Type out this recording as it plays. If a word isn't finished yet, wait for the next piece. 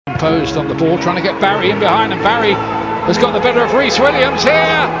composed on the ball, trying to get Barry in behind, and Barry has got the better of Reece Williams here,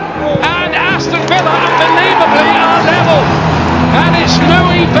 and Aston Villa unbelievably are level, and it's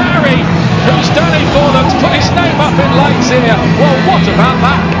Louis Barry who's done it for them to put his name up in lights here. Well, what about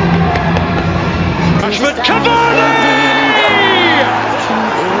that? Rashford, Cavani!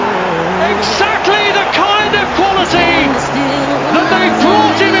 Exactly the kind of quality that they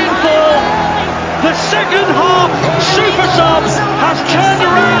brought him in for. The second half super sub has turned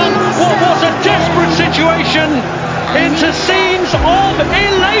around what was a desperate situation into scenes of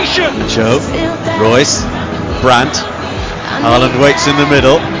elation. Joe, Royce, Brandt, Haaland waits in the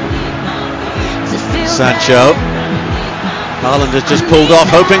middle. Sancho, Haaland has just pulled off,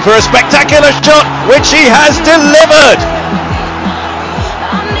 hoping for a spectacular shot, which he has delivered.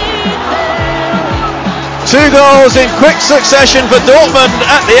 2 goals in quick succession for Dortmund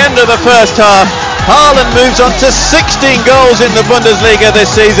at the end of the first half. Haaland moves on to 16 goals in the Bundesliga this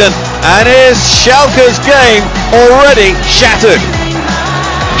season, and is Schalke's game already shattered.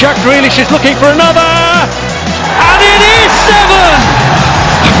 Jack Grealish is looking for another, and it is 7!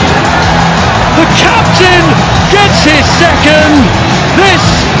 The captain gets his second. This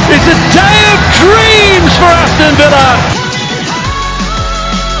is a day of dreams for Aston Villa.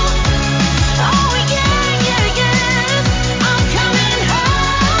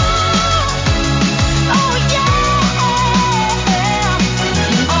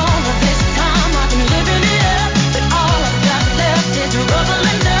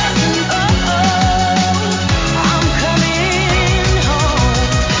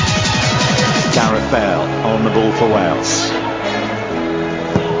 On the ball for Wales.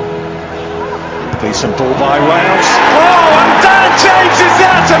 Decent ball by Wales. Oh, and Dan James is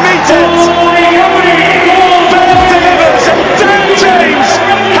there to meet it. Bell delivers, and Dan James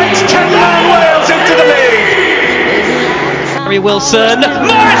takes 10-man Wales into the lead. Harry Wilson,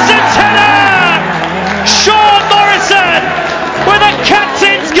 Morrison tenner! Sean Morrison with a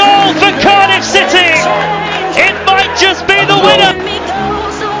captain's goal for Cardiff City. It might just be the winner.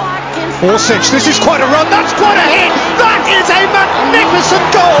 Orsic, this is quite a run, that's quite a hit, that is a magnificent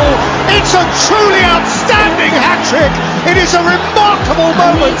goal, it's a truly outstanding hat-trick, it is a remarkable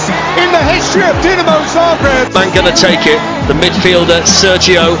moment in the history of Dinamo Zagreb. Man going to take it, the midfielder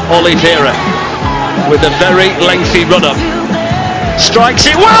Sergio Oliveira, with a very lengthy run-up, strikes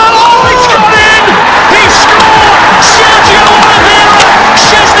it well, oh, it's got in, he scored, Sergio Oliveira,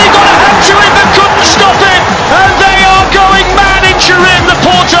 Chesney got a hand to it but couldn't stop it, and they are going mad in Turin, the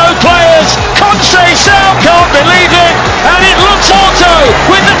Porto players. Conceição can't believe it, and it looks Porto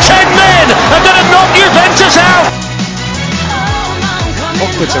with the 10 men are going to knock Juventus out.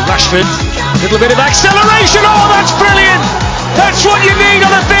 Upward to Rashford, a little bit of acceleration, oh that's brilliant, that's what you need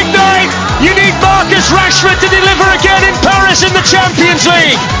on a big night, you need Marcus Rashford to deliver again in Paris in the Champions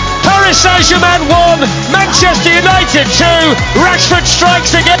League. Paris Saint-Germain 1, Manchester United 2, Rashford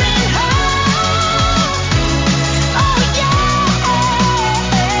strikes again.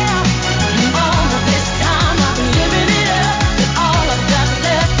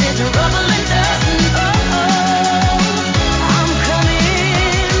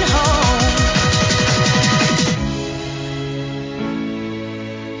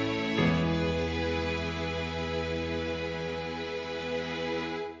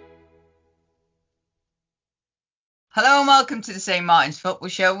 Hello and welcome to the St Martin's Football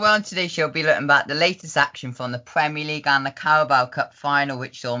Show. Well, on today's show, we'll be looking back at the latest action from the Premier League and the Carabao Cup final,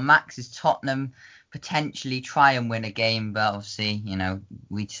 which saw Max's Tottenham potentially try and win a game. But obviously, you know,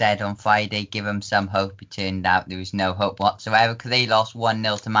 we said on Friday, give them some hope. It turned out there was no hope whatsoever because they lost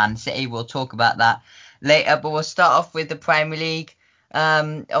 1-0 to Man City. We'll talk about that later, but we'll start off with the Premier League.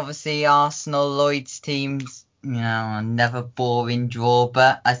 Obviously, Arsenal, Lloyd's teams, you know, another boring draw.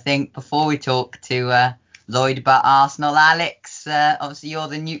 But I think before we talk to Lloyd about Arsenal, Alex, obviously you're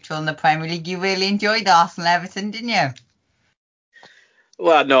the neutral in the Premier League. You really enjoyed Arsenal Everton, didn't you?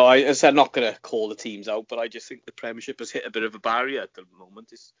 Well, no, I'm not going to call the teams out, but I just think the Premiership has hit a bit of a barrier at the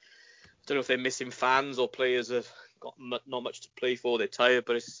moment. I don't know if they're missing fans or players have got not much to play for. They're tired,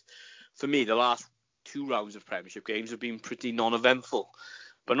 but for me, the last 2 rounds of Premiership games have been pretty non-eventful.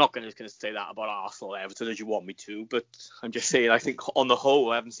 But I'm not going to say that about Arsenal or Everton as you want me to, but I'm just saying I think on the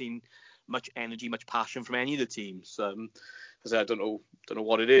whole I haven't seen much energy, much passion from any of the teams. I don't know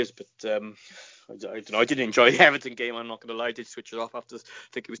what it is, but I don't know. I didn't enjoy the Everton game. I'm not going to lie. I did switch it off after I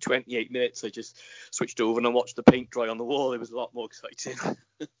think it was 28 minutes. I just switched over and I watched the paint dry on the wall. It was a lot more exciting.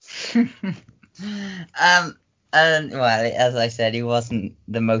 Well, as I said, it wasn't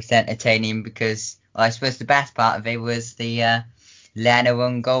the most entertaining because I suppose the best part of it was the Leno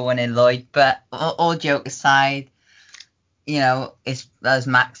own goal one in Lloyd. But all joke aside, it's as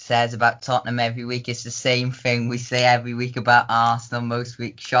Max says about Tottenham every week. It's the same thing we say every week about Arsenal. Most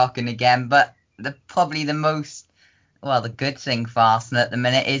weeks, shocking again. But probably the good thing for Arsenal at the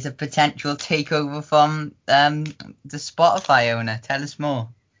minute is a potential takeover from the Spotify owner. Tell us more.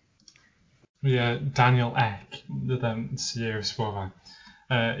 Yeah, Daniel Ek, the CEO of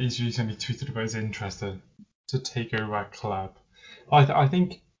Spotify, he's recently tweeted about his interest to take over our club. I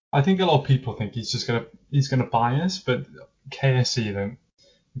think a lot of people think he's gonna buy us, but KSE, the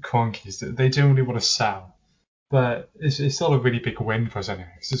Cronkies, they generally want to sell. But it's still a really big win for us anyway.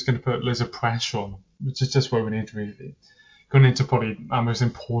 It's just going to put loads of pressure on them, which is just what we need to really. Going into probably our most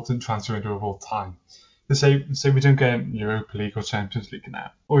important transfer window of all time. Say we don't get Europa League or Champions League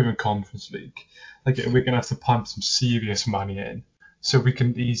now, or even Conference League. Like we're going to have to pump some serious money in, so we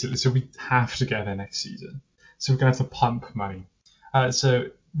have to get there next season. So we're going to have to pump money. So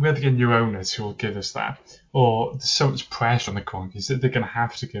we have to get new owners who will give us that, or there's so much pressure on the Cronkies that they're going to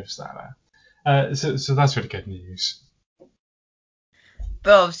have to give us that. So that's really good news.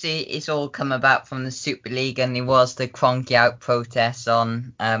 But obviously, it's all come about from the Super League, and there was the Cronky out protest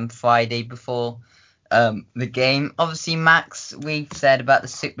on Friday before the game. Obviously, Max, we've said about the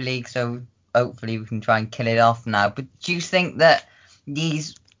Super League, so hopefully we can try and kill it off now. But do you think that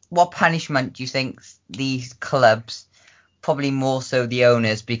what punishment do you think these clubs, probably more so the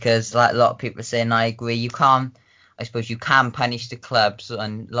owners, because like a lot of people are saying, I agree, I suppose you can punish the clubs,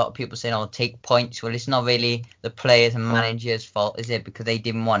 and a lot of people saying, take points. Well, it's not really the players and managers' fault, is it? Because they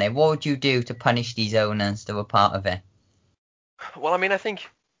didn't want it. What would you do to punish these owners that were part of it? Well, I mean, I think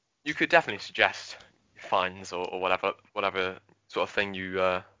you could definitely suggest fines or whatever sort of thing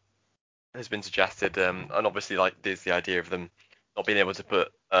has been suggested. And obviously, like, there's the idea of them not being able to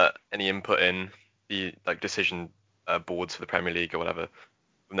put any input in the decision boards for the Premier League or whatever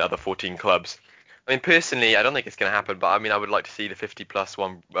from the other 14 clubs. I mean, personally, I don't think it's going to happen, but I mean, I would like to see the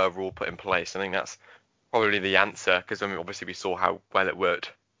 50+1 rule put in place. I think that's probably the answer, because I mean, obviously we saw how well it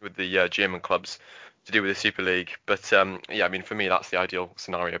worked with the German clubs to do with the Super League. But yeah, I mean, for me, that's the ideal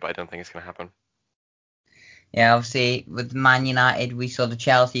scenario, but I don't think it's going to happen. Yeah, obviously, with Man United, we saw the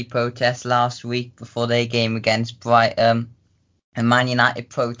Chelsea protest last week before their game against Brighton. And Man United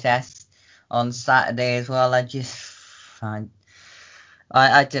protest on Saturday as well.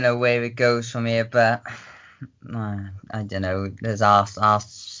 I don't know where it goes from here, but I don't know. There's I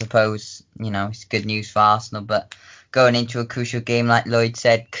suppose, it's good news for Arsenal, but going into a crucial game, like Lloyd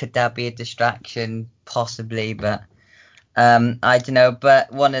said, could that be a distraction? Possibly, but I don't know.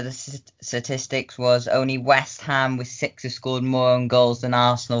 But one of the statistics was only West Ham with 6 have scored more own goals than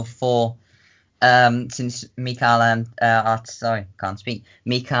Arsenal 4 since Mikel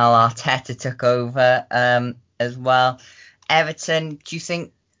Arteta took over as well. Everton, do you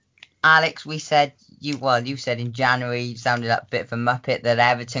think, Alex, you said in January, you sounded like a bit of a muppet, that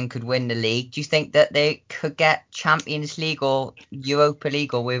Everton could win the league. Do you think that they could get Champions League or Europa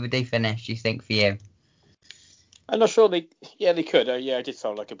League, or where would they finish, do you think, for you? I'm not sure they could. I did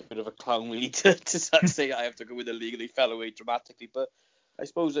sound like a bit of a clown really to say I have to go with the league. They fell away dramatically, but I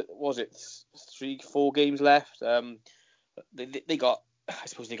suppose it 3-4 games left. They got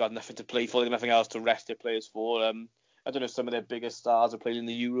nothing to play for. They got nothing else to rest their players for. I don't know if some of their biggest stars are playing in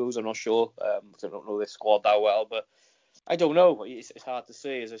the Euros. I'm not sure. I don't know their squad that well, but I don't know. It's hard to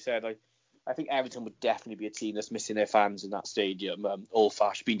say. As I said, I think Everton would definitely be a team that's missing their fans in that stadium.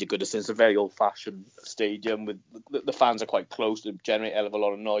 Old-fashioned, been to Goodison, it's a very old-fashioned stadium with the fans are quite close to generate a hell of a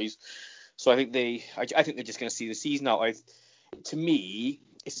lot of noise. So I think they're just going to see the season out. To me,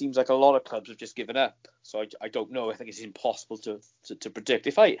 it seems like a lot of clubs have just given up. So I don't know. I think it's impossible to predict.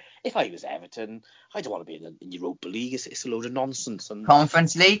 If I was Everton, I don't want to be in Europa League. It's a load of nonsense. And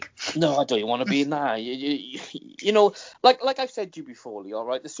Conference League? No, I don't even want to be in that. Like I've said to you before, Lee, all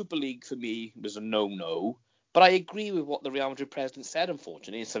right, the Super League for me was a no-no. But I agree with what the Real Madrid president said,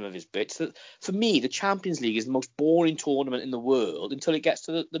 unfortunately, in some of his bits, that for me, the Champions League is the most boring tournament in the world until it gets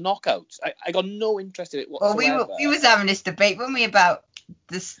to the knockouts. I got no interest in it whatsoever. Well, we was having this debate, weren't we, about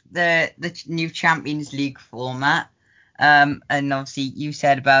the new Champions League format. And obviously you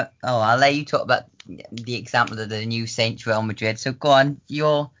said about, I'll let you talk about the example of the new Saints Real Madrid. So go on,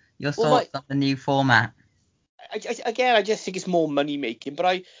 your thoughts on the new format. I just think it's more money making, but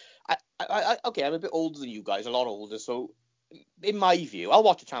I'm a bit older than you guys, a lot older. So in my view, I'll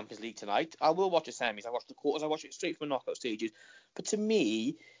watch the Champions League tonight. I will watch the semis. I watch the quarters. I watch it straight from the knockout stages. But to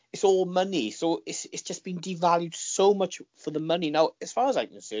me, it's all money. So it's just been devalued so much for the money. Now, as far as I'm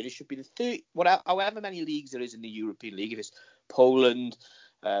concerned, it should be the 30, however many leagues there is in the European League. If it's Poland,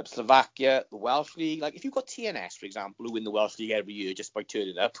 Slovakia, the Welsh League. Like, if you've got TNS, for example, who win the Welsh League every year just by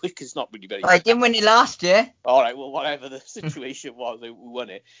turning up, because it's not really very... I didn't win it last year. All right, well, whatever the situation was, we won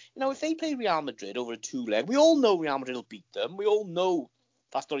it. If they play Real Madrid over a two-leg, we all know Real Madrid will beat them. We all know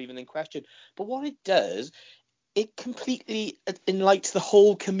that's not even in question. But what it does, it completely enlightens the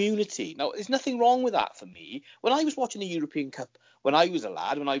whole community. Now, there's nothing wrong with that for me. When I was watching the European Cup, when I was a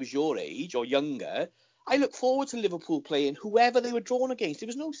lad, when I was your age or younger, I look forward to Liverpool playing whoever they were drawn against. There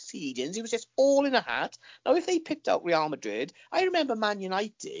was no seedings. It was just all in a hat. Now, if they picked out Real Madrid, I remember Man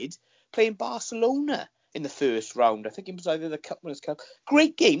United playing Barcelona in the first round. I think it was either the Cup Winners' Cup.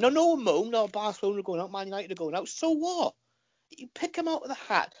 Great game. Now, no one moaned, no, Barcelona are going out, Man United are going out. So what? You pick them out of the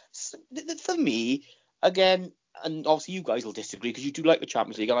hat. For me, again, and obviously you guys will disagree because you do like the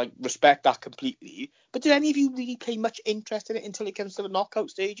Champions League, and I respect that completely. But do any of you really pay much interest in it until it comes to the knockout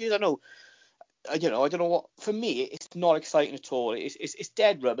stages? I don't know what. For me, it's not exciting at all. It's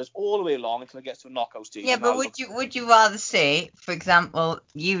dead rubbers all the way along until it gets to the knockout stage. Yeah, but would you rather say, for example,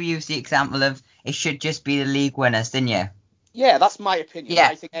 you use the example of it should just be the league winners, didn't you? Yeah, that's my opinion. Yeah,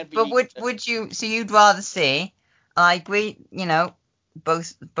 I think but would you? So you'd rather say? I agree.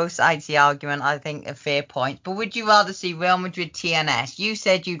 Both sides of the argument, I think, are fair points. But would you rather see Real Madrid TNS? You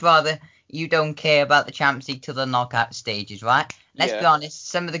said you don't care about the Champions League till the knockout stages, right? Let's be honest.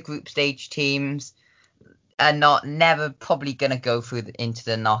 Some of the group stage teams are never probably going to go through into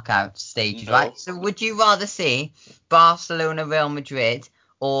the knockout stages, right? So would you rather see Barcelona, Real Madrid,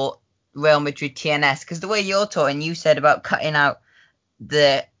 or Real Madrid TNS? Because the way you're talking, you said about cutting out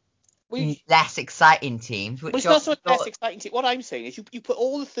the less exciting teams. It's not so less exciting team. What I'm saying is you put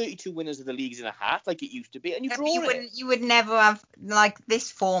all the 32 winners of the leagues in a hat like it used to be, and you draw it. You would never have, like,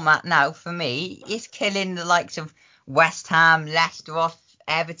 this format now, for me, is killing the likes of West Ham, Leicester off,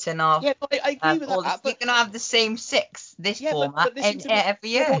 Everton off. Yeah, but I agree with that. You're going to have the same six, format, every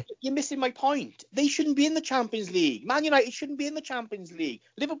year. No, you're missing my point. They shouldn't be in the Champions League. Man United shouldn't be in the Champions League.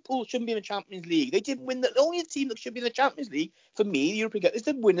 Liverpool shouldn't be in the Champions League. They didn't win. The only team that should be in the Champions League, for me, the European Cup, is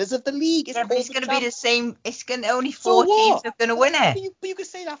the winners of the league. But it's going to be the same. It's going to only four teams are going to win it. But you could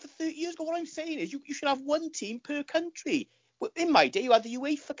say that for 30 years ago. What I'm saying is you should have one team per country. In my day, you had the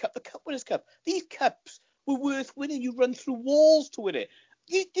UEFA Cup, the Cup Winners' Cup. These cups were worth winning. You run through walls to win it.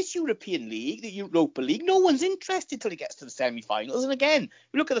 This European League, the Europa League, no one's interested till it gets to the semi-finals. And again,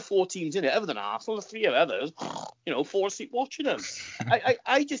 you look at the four teams in it, other than Arsenal, the three of others, fall asleep watching them.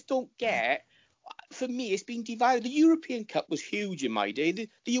 I just don't get. For me, it's been divided. The European Cup was huge in my day. The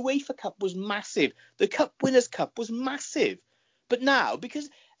UEFA Cup was massive. The Cup Winners' Cup was massive. But now, because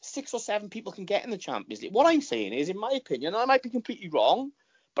 6 or 7 people can get in the Champions League, what I'm saying is, in my opinion, and I might be completely wrong,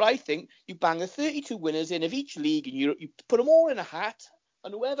 but I think you bang the 32 winners in of each league in Europe, you put them all in a hat,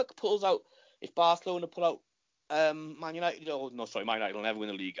 and whoever pulls out, if Barcelona pull out Man United, Man United will never win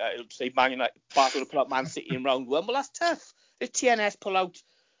the league. It'll say Barcelona pull out Man City in round 1. Well, that's tough. If TNS pull out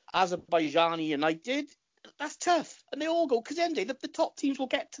Azerbaijani United, that's tough. And they all go, because then the top teams will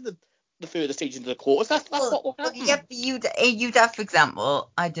get to the further stage into the quarters. That's what will happen. Yeah, you'd have, for example,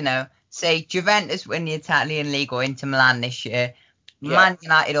 I don't know, say Juventus win the Italian league or Inter Milan this year. Yeah. Man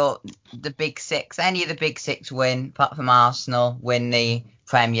United or the Big Six, any of the Big Six win, apart from Arsenal, win the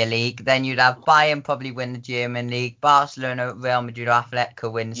Premier League. Then you'd have Bayern probably win the German league, Barcelona, Real Madrid, or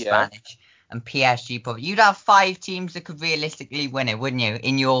Atletico win the Spanish, and PSG probably. You'd have 5 teams that could realistically win it, wouldn't you,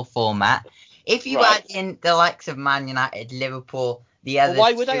 in your format? If you add in the likes of Man United, Liverpool, the other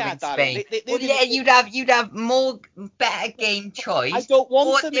why would I add that in? You'd have better game choice. I don't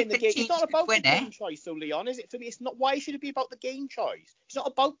want them in the game. It's not about the game choice, though, Leon, is it? For me, it's not. Why should it be about the game choice? It's not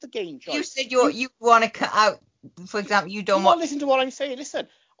about the game choice. You said you want to cut out, for example, you don't want. Listen to what I'm saying. Listen,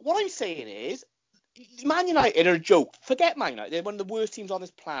 what I'm saying is, Man United are a joke. Forget Man United. They're one of the worst teams on this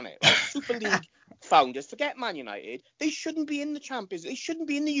planet. Right? Super League founders. Forget Man United. They shouldn't be in the Champions. They shouldn't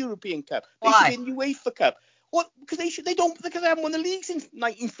be in the European Cup. They should be in the UEFA Cup. What? Because they haven't won the league since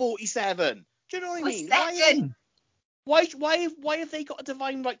 1947. Do you know what I mean? Why have they got a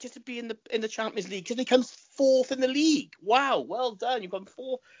divine right just to be in the Champions League? Because they come 4th in the league. Wow, well done. You've gone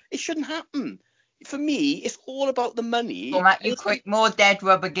 4th. It shouldn't happen. For me, it's all about the money. Well, Matt, you create more dead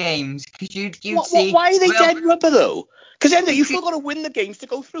rubber games because you'd see. Why are they dead rubber though? Because then you've still got to win the games to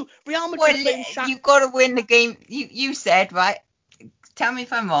go through. Real Madrid playing Shakhtar. You've got to win the game. You said, right? Tell me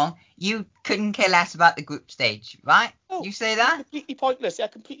if I'm wrong. You couldn't care less about the group stage, right? No, you say that? Completely pointless. Yeah,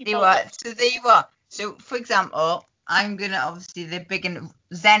 completely pointless. So there you are. So, for example, I'm going to, obviously, they're big in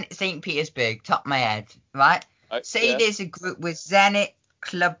Zenit St. Petersburg, top of my head, right? Say there's a group with Zenit,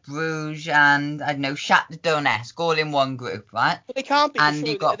 Club Brugge and, I don't know, Shakhtar Donetsk all in one group, right? But they can't be. And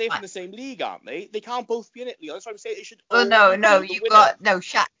Surely you got... they're from the same league, aren't they? They can't both be in it, Leon. That's what I'm saying. It should Oh, all no, be no, the you winner. got... No,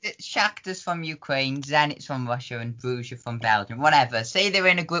 Shakhtar's from Ukraine, Zenit's from Russia, and Bruges are from Belgium, whatever. Say they're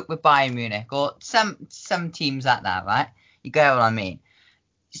in a group with Bayern Munich, or some teams like that, right? You get what I mean?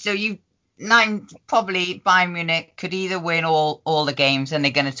 So probably Bayern Munich could either win all the games and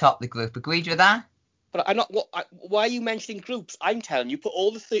they're going to top the group. Agreed with that? But I'm not. Why are you mentioning groups? I'm telling you, put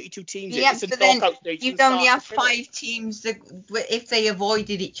all the 32 teams in. Yeah, It's a but then knockout stage. you'd only have 5 teams that, if they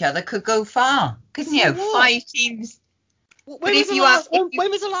avoided each other, could go far. Couldn't you? 5 teams. When was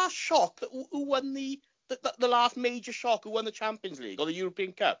the last shock? Who won the last major shock? Who won the Champions League or the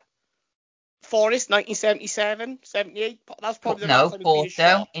European Cup? Forest, 1977, 78. That's probably the last time it's been a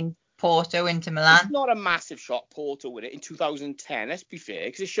shock. Porto, Inter Milan. It's not a massive shock, Porto win it in 2010. Let's be fair,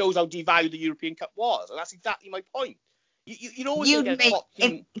 because it shows how devalued the European Cup was, and that's exactly my point. You'd always get a top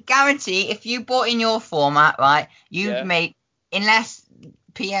team. Guarantee, if you bought in your format, right, you'd make, unless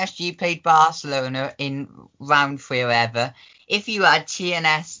PSG played Barcelona in round 3 or whatever, if you had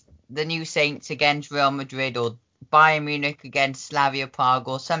TNS, the New Saints against Real Madrid, or Bayern Munich against Slavia Prague,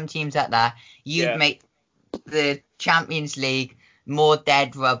 or some teams like that, you'd make the Champions League more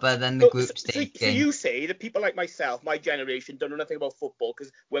dead rubber than the group stage. So you say that people like myself, my generation, don't know nothing about football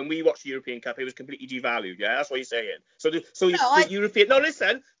because when we watched the European Cup, it was completely devalued. Yeah, that's what you're saying. The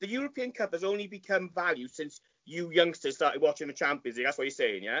European Cup has only become valued since you youngsters started watching the Champions League. That's what you're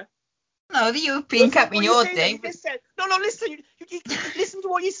saying, yeah? No, the European Cup in your day. Listen. You listen to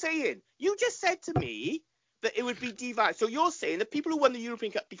what you're saying. You just said to me that it would be devalued. So you're saying that people who won the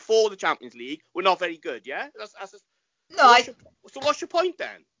European Cup before the Champions League were not very good, yeah? So what's your point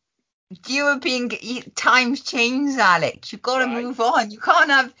then? European times change, Alex. You've got to move on. You can't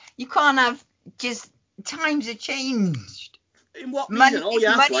have just times have changed. In what reason?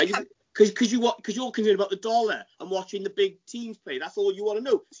 That's why. Because you're concerned about the dollar and watching the big teams play. That's all you want to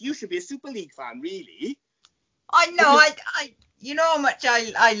know. So you should be a Super League fan, really. I know. I you know how much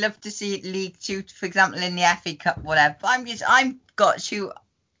I love to see League 2, for example, in the FA Cup, whatever. But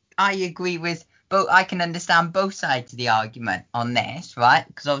I agree with. But I can understand both sides of the argument on this, right?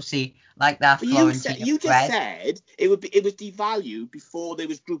 Because obviously, like that, you just said it was devalued before there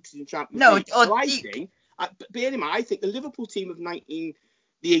was groups in the Champions League. Bear in mind, I think the Liverpool team of the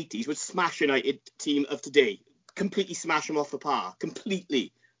 80s would smash United team of today, completely smash them off the park,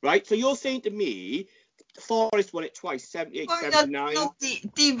 completely, right? So you're saying to me, Forest won it twice, 78, 79. Not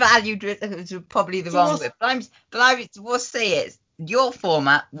devalued is probably the wrong word. But I will say it. Your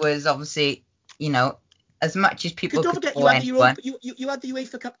format was obviously, as much as people could you had the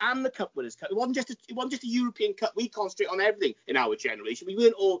UEFA Cup and the Cup Winners' Cup. It wasn't just a European Cup. We concentrate on everything in our generation. We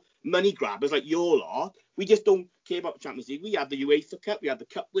weren't all money grabbers like your lot. We just don't care about the Champions League. We had the UEFA Cup. We had the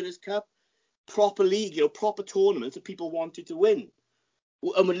Cup Winners' Cup. Proper league, proper tournaments that people wanted to win.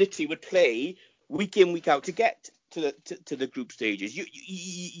 And we literally would play week in, week out to get to the group stages.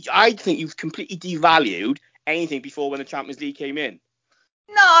 I think you've completely devalued anything before when the Champions League came in.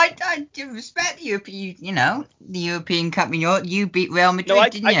 No, I do respect the European Cup. You beat Real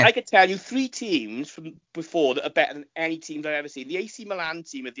Madrid, didn't you? I could tell you 3 teams from before that are better than any teams I've ever seen. The AC Milan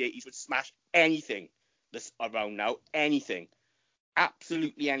team of the 80s would smash anything that's around now. Anything.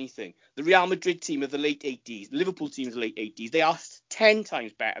 Absolutely anything. The Real Madrid team of the late 80s, the Liverpool team of the late 80s, they are 10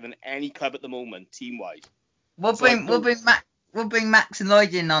 times better than any club at the moment, team-wise. We'll bring Max and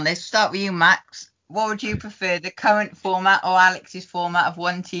Lloyd in on this. Start with you, Max. What would you prefer, the current format or Alex's format of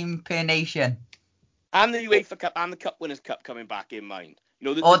one team per nation? And the UEFA Cup and the Cup Winners' Cup coming back in mind.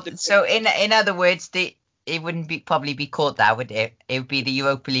 So in other words, it wouldn't probably be called that, would it? It would be the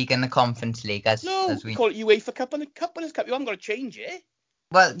Europa League and the Conference League. We call it UEFA Cup and the Cup Winners' Cup. You haven't got to change it.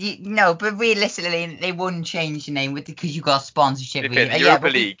 Well, but realistically, they wouldn't change the name because you've got sponsorship. The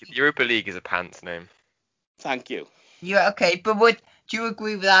Europa League is a pants name. Thank you. Yeah, okay, but do you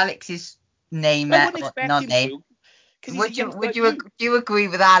agree with Alex's name? I wouldn't expect him to. Do you agree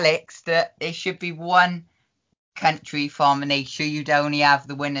with Alex that it should be one country from a nation? You'd only have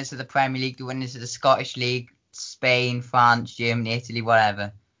the winners of the Premier League, the winners of the Scottish League, Spain, France, Germany, Italy,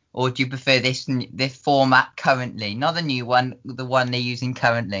 whatever. Or do you prefer this format currently, not the new one, the one they're using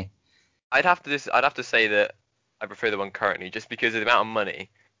currently? I'd have to say that I prefer the one currently, just because of the amount of money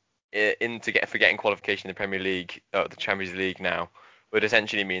for getting qualification in the Premier League, the Champions League now, would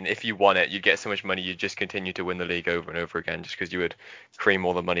essentially mean if you won it, you'd get so much money, you'd just continue to win the league over and over again, just because you would cream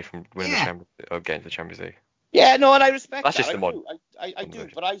all the money from winning getting to the Champions League. Yeah, no, and I respect that. That's just the mod. I do,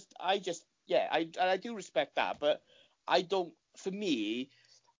 but I do respect that, but I don't. For me,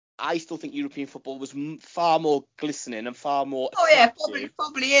 I still think European football was far more glistening and far more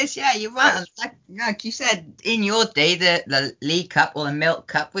probably is. Yeah, you're right. Like you said, in your day, the League Cup or the Milk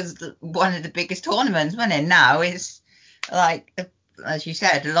Cup was one of the biggest tournaments, wasn't it? Now it's like, as you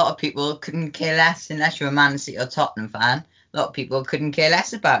said, a lot of people couldn't care less unless you're a Man City or Tottenham fan. A lot of people couldn't care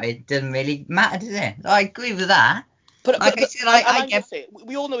less about it. It doesn't really matter, does it? I agree with that. I get it.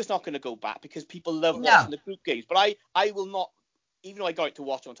 We all know it's not going to go back because people love watching the group games. But I will not, even though I got it to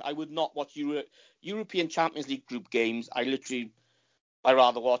watch on, I would not watch European Champions League group games. I'd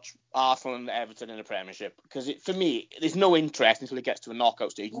rather watch Arsenal and Everton in the Premiership because for me, there's no interest until it gets to a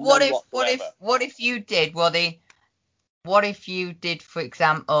knockout stage. What if you did? What if you did, for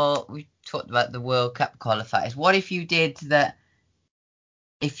example, we talked about the World Cup qualifiers. What if you did that?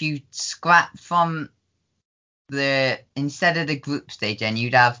 If you scrap from instead of the group stage, and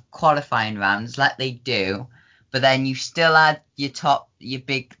you'd have qualifying rounds like they do, but then you still had your top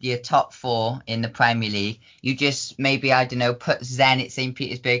four in the Premier League. You just maybe, I don't know, put Zenit St.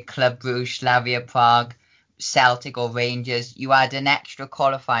 Petersburg, Club Brugge, Slavia Prague, Celtic or Rangers. You had an extra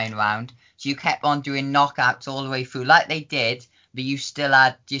qualifying round, so you kept on doing knockouts all the way through like they did, but you still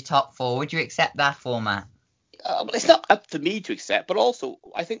had your top four. Would you accept that format? Well, it's not up to me to accept, but also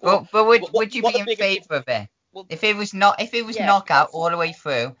I think. Would you be in favour of it? Well, if it was knockout all the way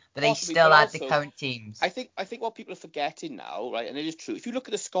through, but they still had the current teams. I think what people are forgetting now, right, and it is true. If you look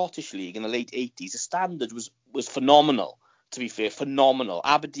at the Scottish League in the late 80s, the standard was phenomenal. To be fair, phenomenal.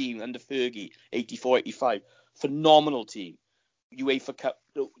 Aberdeen under Fergie, 84-85, phenomenal team. UEFA Cup,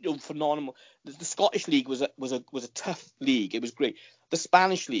 phenomenal. The Scottish League was a tough league. It was great. The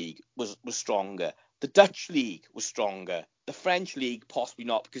Spanish League was stronger. The Dutch League was stronger. The French League, possibly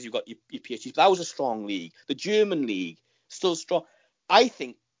not, because you've got your PhDs. That was a strong league. The German League, still strong. I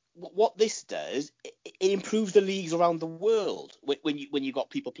think what this does, it improves the leagues around the world when you got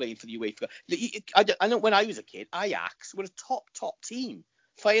people playing for the UEFA. I know when I was a kid, Ajax were a top team.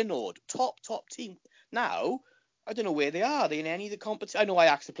 Feyenoord, top team. Now, I don't know where they are. Are they in any of the competitions? I know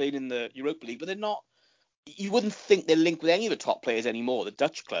Ajax are playing in the Europa League, but they're not. You wouldn't think they're linked with any of the top players anymore, the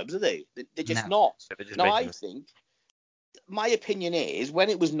Dutch clubs, are they? They're just not. I think, my opinion is, when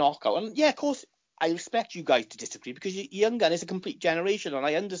it was knockout, and yeah, of course, I respect you guys to disagree because you're younger and it's a complete generation, and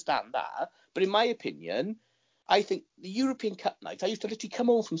I understand that. But in my opinion, I think the European Cup nights, I used to literally come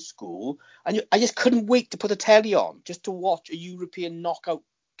home from school and I just couldn't wait to put the telly on just to watch a European knockout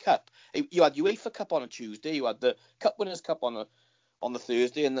cup. You had UEFA Cup on a Tuesday, you had the Cup Winners' Cup on the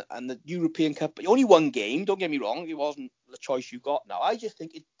Thursday, and the European Cup. Only one game, don't get me wrong, it wasn't the choice you got now. I just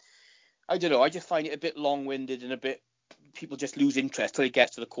think I don't know, I just find it a bit long-winded and a bit, people just lose interest till it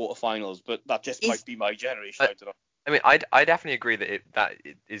gets to the quarterfinals, but that just might be my generation. I don't know. I mean, I definitely agree that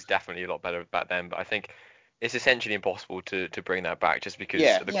it is definitely a lot better back then, but I think it's essentially impossible to bring that back just because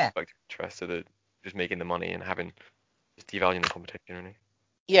of the interest of just making the money and just devaluing the competition, really.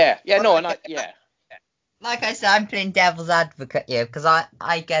 Like I said, I'm playing devil's advocate here because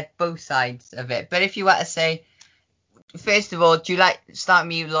I get both sides of it. But if you were to say, first of all, start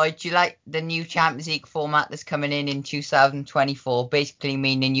with you, Lloyd, do you like the new Champions League format that's coming in 2024? Basically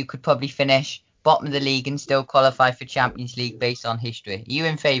meaning you could probably finish bottom of the league and still qualify for Champions League based on history. Are you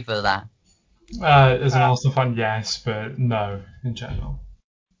in favour of that? As an Arsenal fan, yes, but no in general.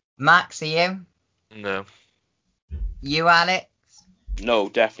 Max, are you? No. You, Alex? No,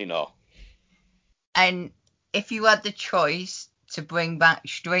 definitely not. And if you had the choice to bring back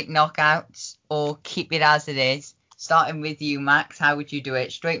straight knockouts or keep it as it is, starting with you, Max, how would you do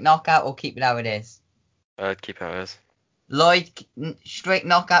it? Straight knockout or keep it how it is? I'd keep it how it is. Lloyd, straight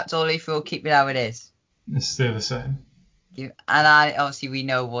knockouts all the way through or keep it how it is? It's still the same. And obviously we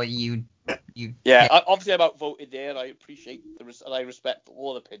know what you yeah, obviously I'm outvoted there. I appreciate and I respect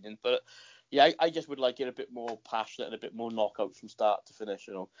all opinions, but yeah, I just would like it a bit more passionate and a bit more knockout from start to finish.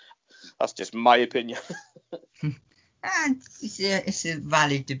 That's just my opinion. It's a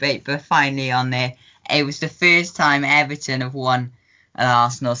valid debate, but finally on there, it was the first time Everton have won at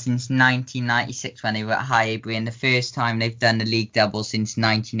Arsenal since 1996 when they were at Highbury, and the first time they've done the league double since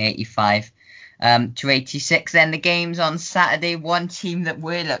 1985 to 86. Then the games on Saturday, one team that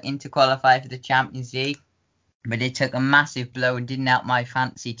were looking to qualify for the Champions League, but they took a massive blow and didn't help my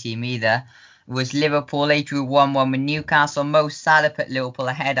fancy team either. It was Liverpool. They drew 1-1 with Newcastle. Mo Salah put Liverpool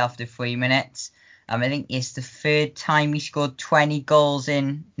ahead after 3 minutes. I think it's the third time he scored 20 goals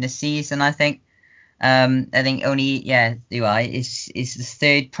in the season, I think. I think it's the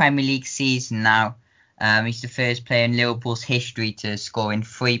third Premier League season now. He's the first player in Liverpool's history to score in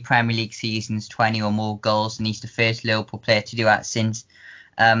 3 Premier League seasons 20 or more goals, and he's the first Liverpool player to do that since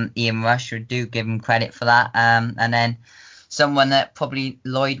Ian Rush. I do give him credit for that. And then someone that probably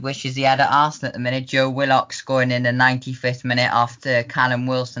Lloyd wishes he had at Arsenal at the minute. Joe Willock scoring in the 95th minute after Callum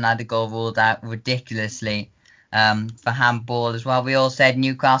Wilson had a goal ruled out ridiculously for handball as well. We all said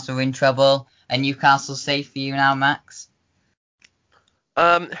Newcastle were in trouble. And Newcastle safe for you now, Max?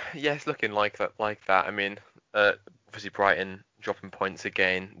 Yeah, it's looking like that. I mean, obviously Brighton dropping points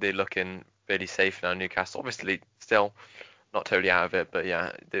again. They're looking really safe now. Newcastle obviously still not totally out of it, but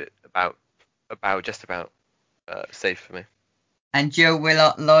yeah, they're just about safe for me. And Joe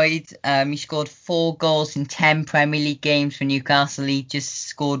Willock, Lloyd, he scored 4 goals in 10 Premier League games for Newcastle. He just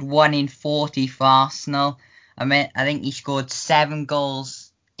scored 1 in 40 for Arsenal. I think he scored 7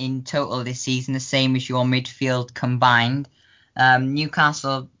 goals in total this season, the same as your midfield combined.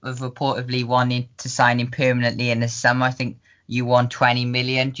 Newcastle have reportedly wanted to sign him permanently in the summer. I think you won 20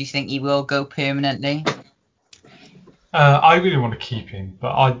 million. Do you think he will go permanently? I really want to keep him,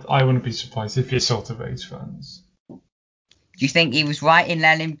 but I wouldn't be surprised if he sort of raised funds. Do you think he was right in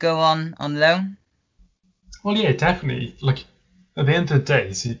letting him go on loan? Well, yeah, definitely. Like, at the end of the day,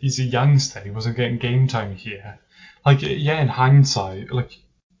 he's a youngster. He wasn't getting game time here. Like, yeah, in hindsight, like,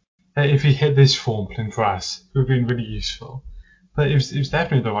 if he hit this form playing for us, it would have been really useful. But it was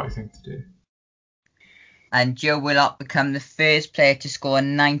definitely the right thing to do. And Joe Willock became the first player to score a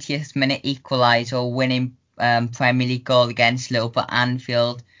 90th minute equaliser or winning Premier League goal against Liverpool at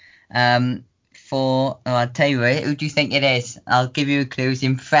Anfield. I'll tell you what, who do you think it is? I'll give you a clue. It's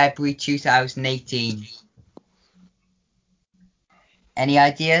in February 2018. Any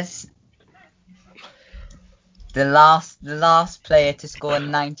ideas? The last player to score a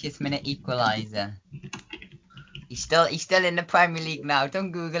 90th minute equaliser. He's still in the Premier League now.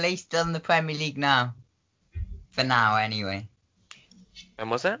 Don't Google it. He's still in the Premier League now. For now, anyway. And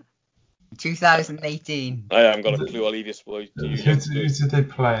was it? 2018. I haven't got a clue. I'll leave you to you. Who did they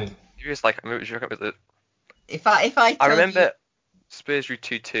play? It was like, I I remember Spurs drew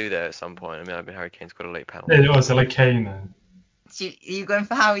 2-2 there at some point. I mean, Harry Kane's got a late penalty. Yeah, it was like Kane then. Are you going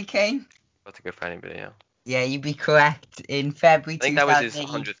for Harry Kane? Got to go for anybody, yeah. Yeah, you'd be correct. In February 2018. I think that was his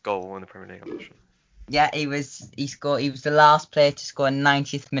 100th goal in the Premier League, I'm not sure. Yeah, he was the last player to score a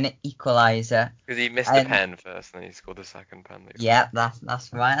 90th minute equaliser. Because he missed the pen first, and then he scored the second pen. Yeah,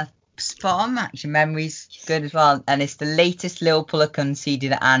 that's right. Spot on, Max. Your memory's good as well. And it's the latest Liverpool have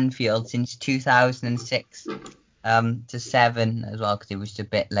conceded at Anfield since 2006 to 7 as well, because it was a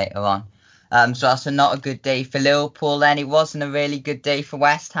bit later on. So that's not a good day for Liverpool then. It wasn't a really good day for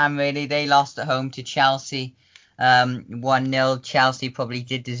West Ham, really. They lost at home to Chelsea. 1-0. Chelsea probably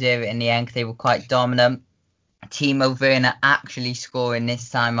did deserve it in the end because they were quite dominant. Timo Werner actually scoring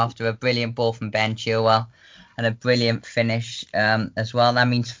this time after a brilliant ball from Ben Chilwell and a brilliant finish as well. That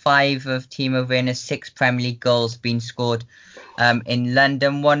means 5 of Timo Werner's 6 Premier League goals being scored in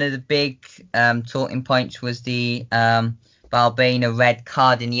London. One of the big talking points was the Balbena red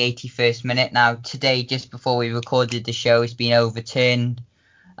card in the 81st minute. Now, today, just before we recorded the show, it's been overturned.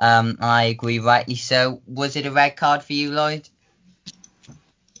 I agree, rightly so. Was it a red card for you, Lloyd?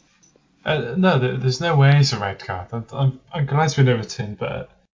 No, there's no way it's a red card. I'm glad it's been overturned, but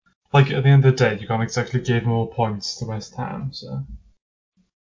like at the end of the day, you can't exactly give more points to West Ham. So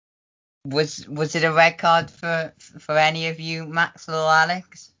was it a red card for any of you, Max or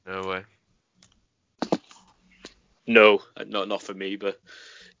Alex? No way. No, not for me. But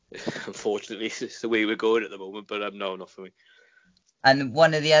unfortunately, it's the way we're going at the moment. But no, not for me. And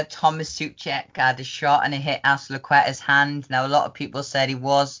one of the other, Thomas Suchek, had a shot and it hit Azpilicueta's hand. Now, a lot of people said it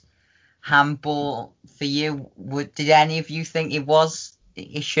was handball for you. Did any of you think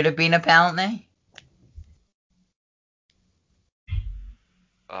it should have been a penalty?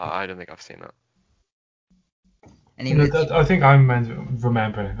 I don't think I've seen that. I think I'm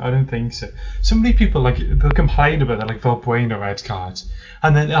remembering. I don't think so. So many people they'll complain about that, like Balbuena red card,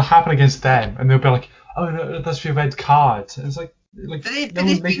 and then it'll happen against them, and they'll be like, "Oh no, that's for a red card." And it's like there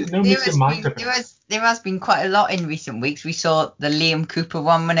has been quite a lot in recent weeks. We saw the Liam Cooper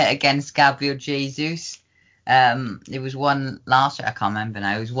 1 minute against Gabriel Jesus. There was one last week, I can't remember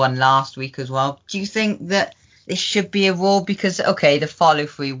now. There was one last week as well. Do you think that this should be a rule? Because okay, the follow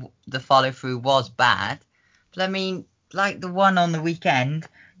through was bad, but I mean, like the one on the weekend,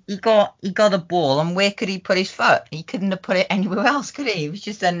 he got a ball, and where could he put his foot? He couldn't have put it anywhere else, could he? He was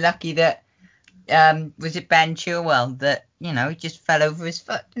just unlucky that. Was it Ben Chilwell that he just fell over his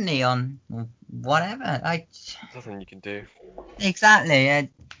foot, didn't he, on whatever? There's nothing you can do. Exactly.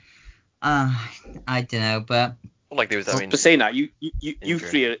 I don't know, but like there was. I mean, for saying that, you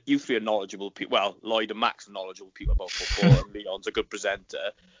three are knowledgeable people. Well, Lloyd and Max are knowledgeable people about football, and Leon's a good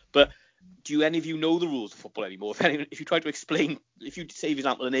presenter. But do any of you know the rules of football anymore? If you try to explain, if you say, for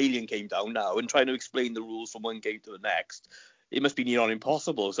example, an alien came down now and trying to explain the rules from one game to the next, it must be near on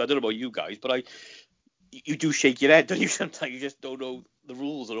impossible. So I don't know about you guys, but you do shake your head, don't you? Sometimes you just don't know the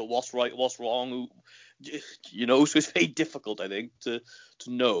rules or what's right, what's wrong. So it's very difficult, I think, to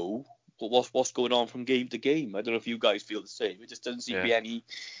know what's going on from game to game. I don't know if you guys feel the same. It just doesn't seem to be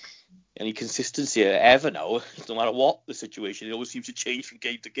any consistency ever now. No matter what the situation, it always seems to change from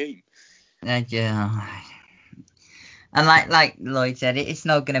game to game. Yeah. And like Lloyd said, it's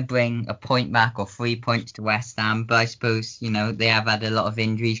not going to bring a point back or 3 points to West Ham, but I suppose, they have had a lot of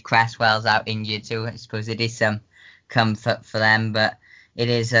injuries. Cresswell's out injured, so I suppose it is some comfort for them, but it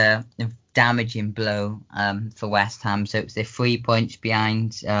is a damaging blow for West Ham. So they're 3 points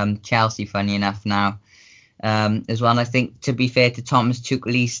behind Chelsea, funny enough, now as well. And I think, to be fair to Thomas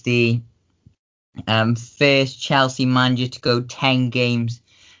Tuchel, he's the first Chelsea manager to go 10 games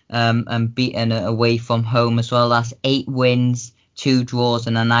and beaten away from home as well. That's 8 wins, 2 draws,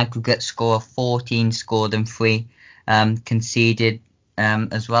 and an aggregate score of 14 scored and 3 conceded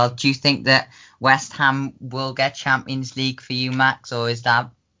as well. Do you think that West Ham will get Champions League for you, Max, or is that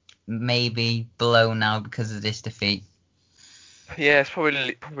maybe below now because of this defeat? Yeah, it's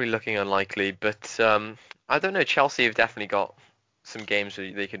probably looking unlikely, but I don't know. Chelsea have definitely got some games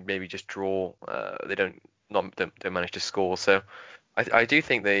where they could maybe just draw. They don't manage to score, so I do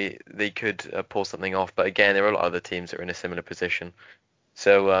think they could pull something off. But again, there are a lot of other teams that are in a similar position,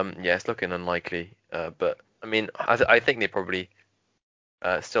 so it's looking unlikely. But I mean, I think they probably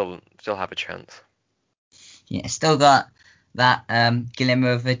still have a chance. Yeah, still got that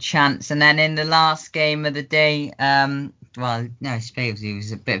glimmer of a chance. And then in the last game of the day, I suppose it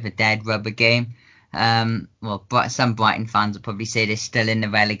was a bit of a dead rubber game. Some Brighton fans will probably say they're still in the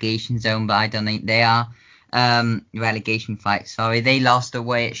relegation zone, but I don't think they are. Relegation fight, sorry. They lost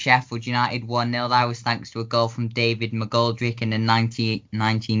away at Sheffield United 1-0. That was thanks to a goal from David McGoldrick in the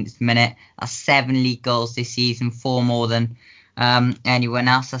 19th minute. That's 7 league goals this season, 4 more than anyone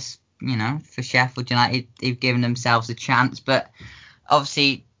else. That's, for Sheffield United, they've given themselves a chance. But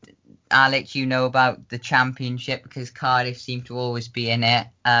obviously, Alex, about the Championship because Cardiff seem to always be in it.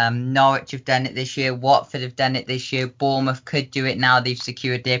 Norwich have done it this year. Watford have done it this year. Bournemouth could do it now. They've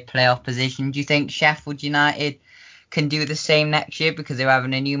secured their playoff position. Do you think Sheffield United can do the same next year because they're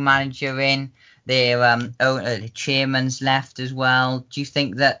having a new manager in? Their chairman's left as well. Do you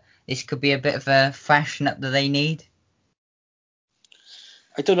think that this could be a bit of a freshen up that they need?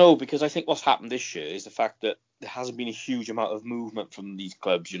 I don't know, because I think what's happened this year is the fact that there hasn't been a huge amount of movement from these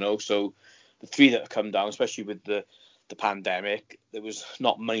clubs, So the 3 that have come down, especially with the pandemic, there was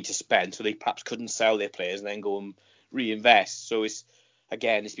not money to spend, so they perhaps couldn't sell their players and then go and reinvest. So it's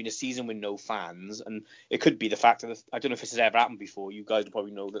been a season with no fans, and it could be the fact that I don't know if this has ever happened before. You guys will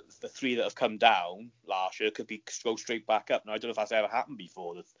probably know that the 3 that have come down last year could go straight back up. Now I don't know if that's ever happened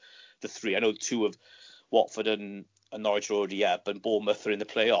before. The 3, I know 2 of Watford and Norwich are already up, and Bournemouth are in the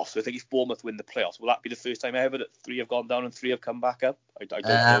playoffs. So I think if Bournemouth win the playoffs, will that be the first time ever that 3 have gone down and 3 have come back up? I don't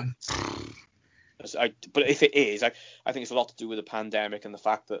know. But if it is, I think it's a lot to do with the pandemic and the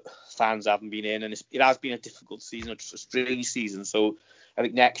fact that fans haven't been in, and it has been a difficult season, a strange season. So I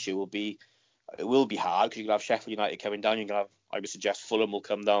think next year will be hard because you can have Sheffield United coming down. You can have, I would suggest, Fulham will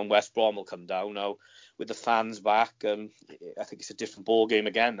come down, West Brom will come down now with the fans back. I think it's a different ball game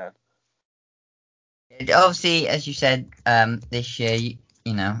again then. Obviously, as you said, this year,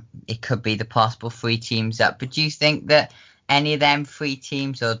 it could be the possible 3 teams up. But do you think that any of them 3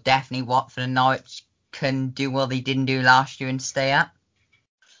 teams, or definitely Watford and Norwich, can do what they didn't do last year and stay up?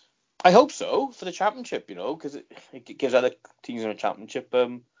 I hope so for the Championship, because it gives other teams in the Championship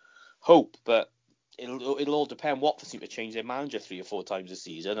hope. But it'll all depend. Watford seem to change their manager 3 or 4 times this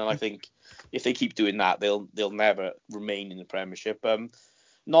season, and I think if they keep doing that, they'll never remain in the Premiership.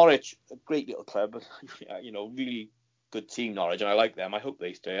 Norwich, a great little club, really good team, Norwich, and I like them. I hope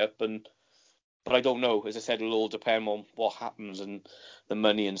they stay up, but I don't know. As I said, it'll all depend on what happens and the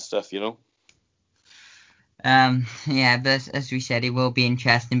money and stuff, But as we said, it will be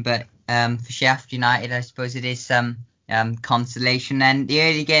interesting. But for Sheffield United, I suppose it is some consolation. And the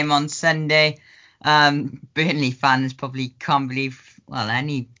early game on Sunday, Burnley fans probably can't believe. Well,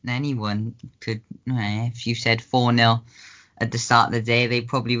 anyone could. If you said 4-0. At the start of the day, they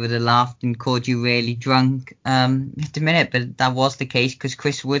probably would have laughed and called you really drunk at the minute, but that was the case because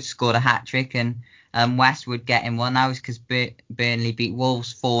Chris Wood scored a hat-trick and Westwood getting one. That was because Burnley beat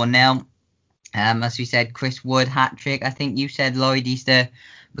Wolves 4-0. As we said, Chris Wood hat-trick. I think you said, Lloyd,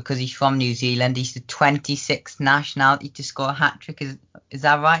 because he's from New Zealand, he's the 26th nationality to score a hat-trick. Is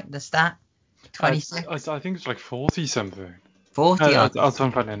that right, the stat? 26? I think it's like 40 something. 40? I'll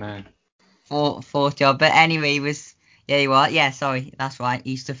find it now. fourth job. But anyway, sorry, that's right.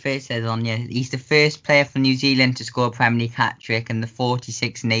 He's the first, says on you. He's the first player for New Zealand to score a Premier League hat-trick and the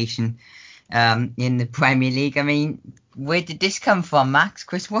 46th nation in the Premier League. I mean, where did this come from, Max?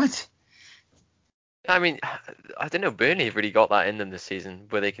 Chris Wood? I mean, I don't know. Burnley have really got that in them this season,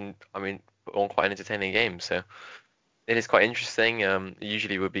 where they can, put on quite an entertaining game. So it is quite interesting.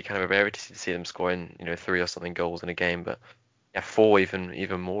 Usually would be kind of a rarity to see them scoring, 3 or something goals in a game, but 4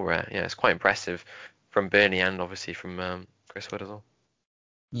 even more rare. Yeah, it's quite impressive from Burnley and obviously from Chris Wood as well.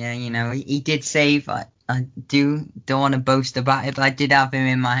 Yeah, he did save. I don't want to boast about it, but I did have him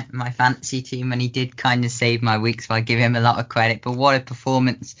in my fantasy team, and he did kind of save my week, so I give him a lot of credit. But what a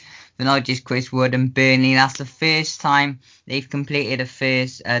performance for not just Chris Wood and Burnley. That's the first time they've completed a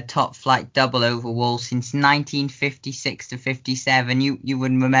first top flight double over Wolves since 1956 to 57. You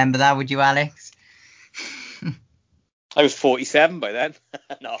wouldn't remember that, would you, Alex? I was 47 by then.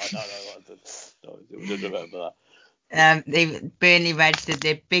 No, I didn't remember that. Burnley registered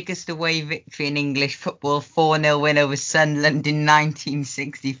their biggest away victory in English football, 4-0 win over Sunderland in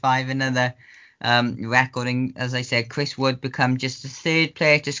 1965. Another record. And as I said, Chris Wood become just the third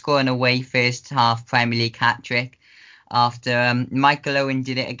player to score an away first half Premier League hat-trick after Michael Owen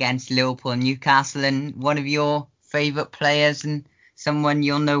did it against Liverpool and Newcastle. And one of your favourite players and someone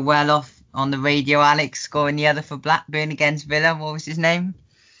you'll know well off on the radio, Alex, scoring the other for Blackburn against Villa. What was his name?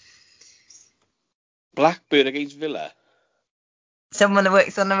 Blackburn against Villa. Someone that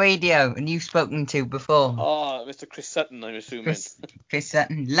works on the radio and you've spoken to before. Oh, Mr. Chris Sutton, I'm assuming. Chris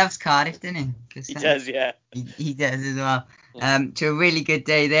Sutton loves Cardiff, doesn't he? He does, yeah. He does as well. To a really good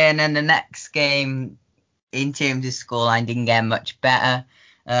day there, and then the next game, in terms of scoreline, didn't get much better.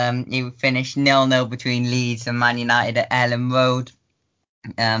 He finished 0-0 between Leeds and Man United at Ellen Road.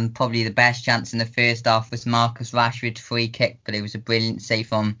 Probably the best chance in the first half was Marcus Rashford's free kick, but it was a brilliant save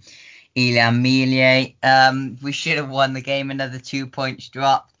from Ilya Milier. We should have won the game. Another 2 points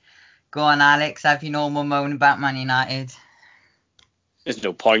dropped. Go on, Alex. Have your normal moan about Man United. There's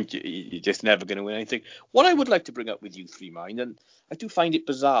no point. You're just never going to win anything. What I would like to bring up with you three, mind, and I do find it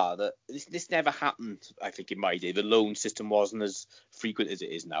bizarre that this never happened, I think, in my day. The loan system wasn't as frequent as it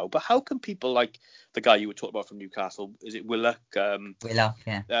is now. But how can people like the guy you were talking about from Newcastle, is it Willock? Willock,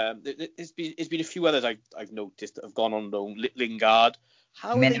 yeah. There's been a few others I've noticed that have gone on loan. Lingard.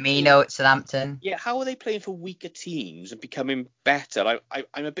 Minamino at Southampton. Yeah, how are they playing for weaker teams and becoming better?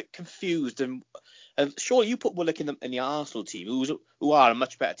 I'm a bit confused. And surely you put Willock in the Arsenal team, who are a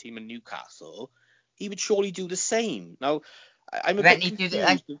much better team than Newcastle. He would surely do the same. Now, I'm a bit confused.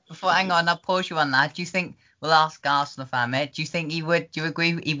 Hang on, I'll pause you on that. Do you think, we'll ask Arsenal fan, mate, do you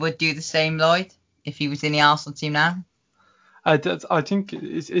agree he would do the same, Lloyd, if he was in the Arsenal team now? I think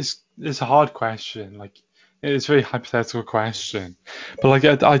it's a hard question. It's a very hypothetical question, but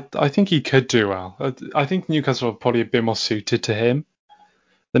I think he could do well. I think Newcastle are probably a bit more suited to him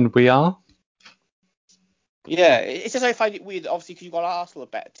than we are. Yeah, it's just I find it weird. Obviously, because you've got Arsenal a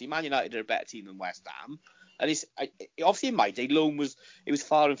better team, Man United are a better team than West Ham, and obviously in my day, loan was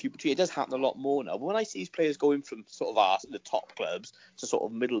far and few between. It does happen a lot more now. But when I see these players going from sort of the top clubs to sort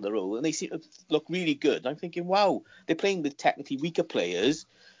of middle of the road, and they seem to look really good, and I'm thinking, wow, they're playing with technically weaker players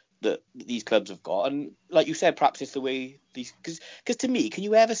that these clubs have got, and like you said, perhaps it's the way these, because to me, can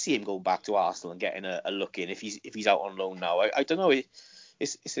you ever see him going back to Arsenal and getting a look in if he's out on loan now? I don't know.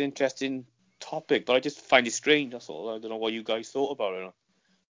 It's an interesting topic, but I just find it strange. That's all. I don't know what you guys thought about it.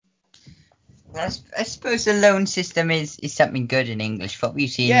 I suppose the loan system is something good in English football.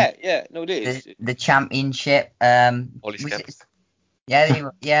 You've seen it is the Championship.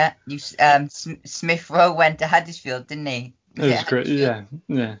 Smith Rowe went to Huddersfield, didn't he? It was great. Yeah.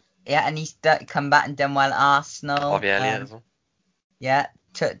 Yeah, and he's come back and done well at Arsenal. As well. Yeah,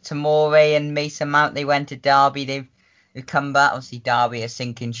 Tomori and Mason Mount, they went to Derby. They've come back. Obviously, Derby are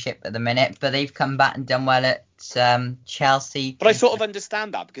sinking ship at the minute, but they've come back and done well at Chelsea. But I sort of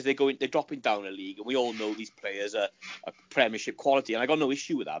understand that because they're dropping down a league, and we all know these players are Premiership quality, and I got no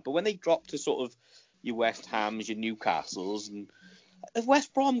issue with that. But when they drop to sort of your West Hams, your Newcastles, and has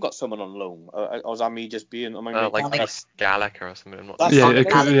West Brom got someone on loan, or is that me just being? Maybe Gallagher or something.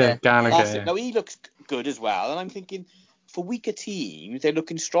 Gallagher. Now he looks good as well, and I'm thinking, for weaker teams, they're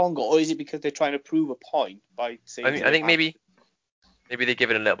looking stronger, or is it because they're trying to prove a point by saying? I think maybe they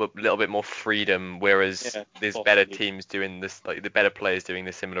give it a little bit more freedom, whereas there's better teams doing this, like the better players doing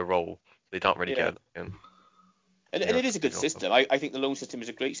the similar role. They don't really get it. And it is a good system. I think the loan system is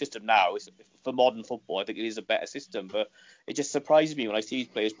a great system now. For modern football, I think it is a better system. But it just surprises me when I see these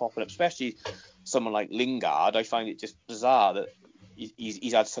players popping up, especially someone like Lingard. I find it just bizarre that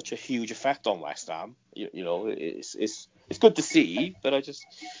he's had such a huge effect on West Ham. It's it's good to see, but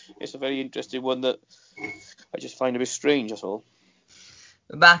it's a very interesting one that I just find a bit strange. That's all.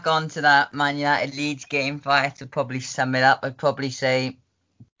 Back onto that Man United Leeds game, if I had to probably sum it up, I'd probably say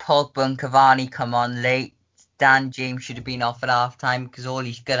Pogba and Cavani come on late. Dan James should have been off at half time because all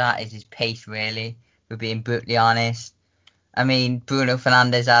he's good at is his pace, really, for being brutally honest. I mean, Bruno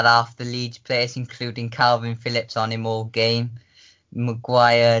Fernandes had half the Leeds players, including Calvin Phillips, on him all game.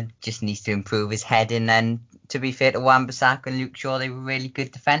 Maguire just needs to improve his heading. And to be fair to Wan-Bissaka and Luke Shaw, they were really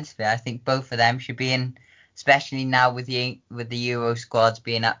good defensively. I think both of them should be in, especially now with the Euro squads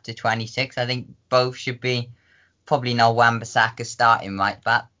being up to 26. I think both should be, probably not Wan-Bissaka starting right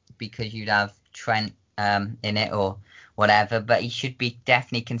back because you'd have Trent in it or whatever, but he should be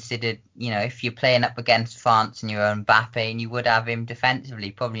definitely considered, if you're playing up against France and you're Mbappe, and you would have him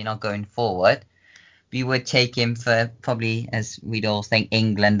defensively, probably not going forward. But you would take him for probably, as we'd all think,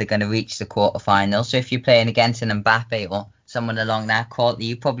 England are going to reach the quarterfinals. So if you're playing against an Mbappe or someone along that quality,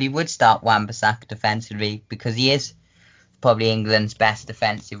 you probably would start Wan-Bissaka defensively because he is probably England's best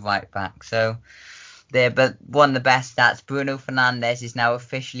defensive right back. So there, but one of the best stats, Bruno Fernandes is now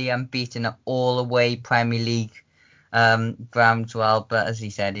officially unbeaten at all away Premier League grounds. Well, but as he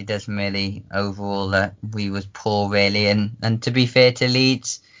said, he doesn't really overall. We was poor really, and to be fair to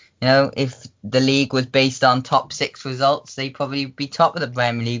Leeds, if the league was based on top 6 results, they'd probably be top of the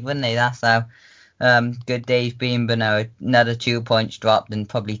Premier League, wouldn't they? That's how good days been. But no, another 2 points dropped, and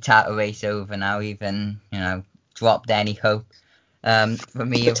probably title race over now. Even dropped any hope. For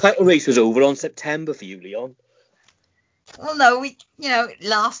me, the title race was over on September for you, Leon. Well, no,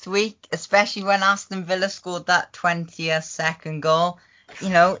 last week, especially when Aston Villa scored that 20th second goal,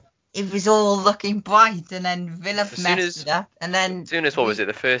 it was all looking bright, and then Villa messed it up, and then... As soon as, what was it,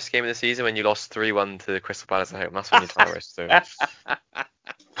 the first game of the season when you lost 3-1 to Crystal Palace at home? That's when you title race over.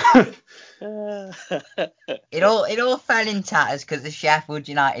 It all fell in tatters because of Sheffield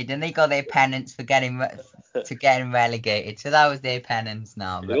United, and they got their penance for getting relegated. So that was their penance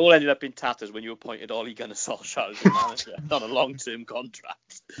now. It all ended up in tatters when you appointed Ole Gunnar Solskjaer as the manager on a long-term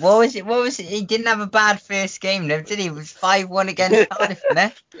contract. What was it? He didn't have a bad first game, though, did he? It was 5-1 against Cardiff,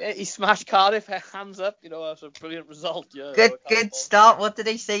 wasn't it? Yeah, he smashed Cardiff, hands up. That's a brilliant result. Yeah, good start. What did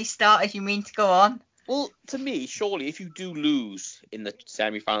they say? Start as you mean to go on? Well, to me, surely, if you do lose in the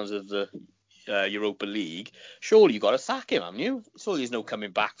semi-finals of the Europa League, surely you've got to sack him, haven't you? Surely there's no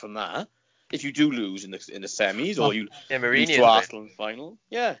coming back from that. If you do lose in the semis, or you lose to Arsenal in the final,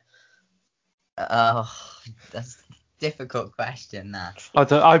 yeah. Oh, that's a difficult question. That. I'd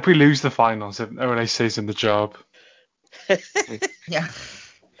probably lose the finals if Ole stays in the job. Yeah.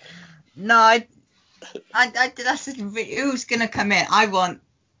 No, who's gonna come in? I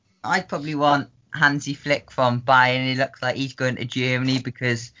probably want Hansi Flick from Bayern. He looks like he's going to Germany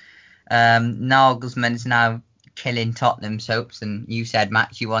because Nagelsmann's now killing Tottenham's hopes, and you said,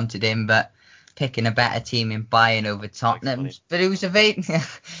 Max, you wanted him, but picking a better team in Bayern over Tottenham. But who's available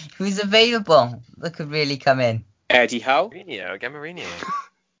that could really come in? Eddie Howe? Mourinho.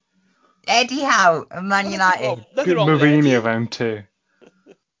 Eddie Howe, Man United. Mourinho round 2.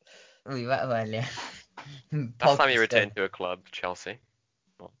 Well, yeah. Last time you returned to a club, Chelsea.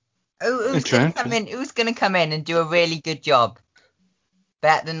 Who's going to come in and do a really good job?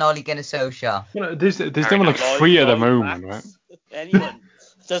 Better than Ole Gunnar Solskjaer. Well, there's only like 3 at the moment, right? Anyone.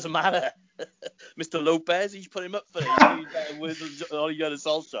 Doesn't matter. Mr. Lopez, he's put him up for it. He's better with Ole Gunnar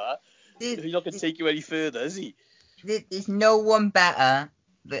Solskjaer. He's not going to take you any further, is he? There's no one better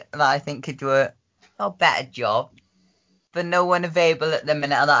that I think could do a better job, but no one available at the minute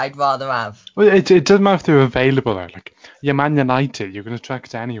that I'd rather have. Well, it doesn't matter if they're available though. Like, you're Man United, you're going to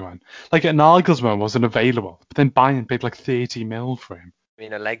attract anyone. Like, Nagelsmann wasn't available, but then Bayern paid like 30 mil for him. I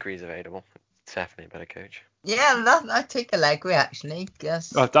mean, Allegri's available. It's definitely a better coach. Yeah, I'd take Allegri, actually.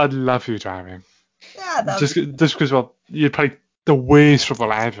 Guess. I'd love you to have him. Yeah, just because, well, you'd play the worst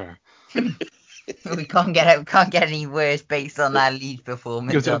football ever. We can't get any worse based on that Leeds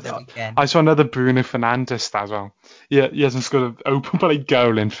performance on the weekend. I saw another Bruno Fernandes stat as well. Yeah, he hasn't scored an open play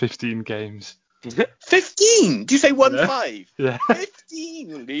goal in 15 games. 15? Do you say 1-5? Yeah.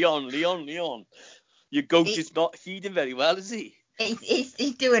 15? Leon. Your coach is not feeding very well, is he?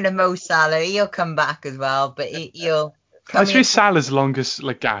 He's doing a Mo Salah. He'll come back as well, but he'll come. I suppose Salah's longest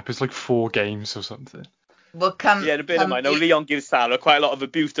gap is like 4 games or something. Well, yeah, a bit of mine. No, Leon gives Salah quite a lot of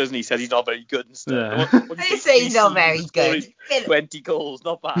abuse, doesn't he? Says he's not very good and stuff. Yeah. I say he's not very good. 20 goals,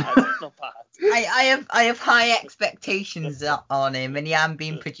 not bad. Not bad. I have high expectations on him, and he hasn't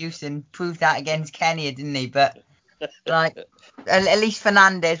been producing. Proved that against Kenya, didn't he? But at least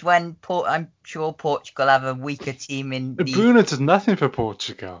Fernandes, when I'm sure Portugal have a weaker team in the... Bruno does nothing for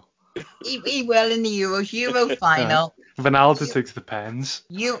Portugal. He will in the Euro final. Ronaldo takes the pens.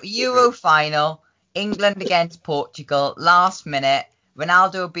 Euro final, England against Portugal, last minute,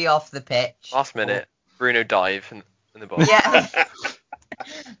 Ronaldo will be off the pitch. Last minute, Bruno dive in the box. Yeah.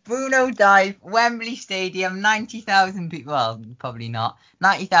 Bruno dive, Wembley Stadium, 90,000 people. Well, probably not.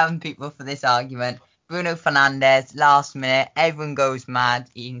 90,000 people for this argument. Bruno Fernandes, last minute, everyone goes mad,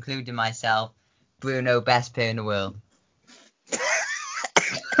 including myself. Bruno, best player in the world.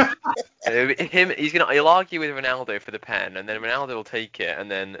 He'll argue with Ronaldo for the pen, and then Ronaldo will take it, and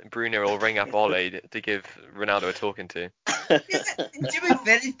then Bruno will ring up Ole to give Ronaldo a talking to. To be fair,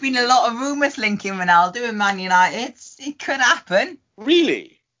 there's been a lot of rumours linking Ronaldo and Man United. It could happen.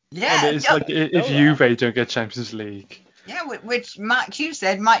 Really? Yeah. And it's like if Juve don't get Champions League. Yeah, which Max, you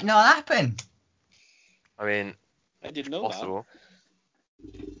said might not happen. I mean, I didn't know possible.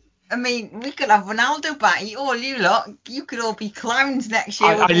 that. I mean, we could have Ronaldo back. All you lot, you could all be clowns next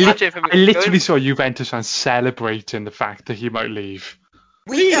year. I literally saw Juventus fans celebrating the fact that he might leave.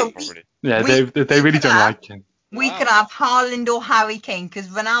 They really don't like him. We could have Haaland or Harry Kane, because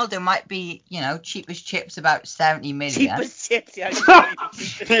Ronaldo might be, cheap as chips, about 70 million. Cheap as chips, yeah.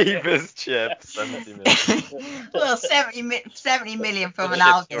 Cheap as chips, 70 million. Well, 70 million for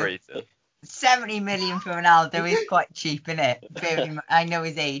Ronaldo. 70 million for Ronaldo is quite cheap, isn't it? I know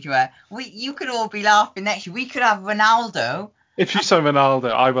his age. You could all be laughing next year. We could have Ronaldo. If you say Ronaldo,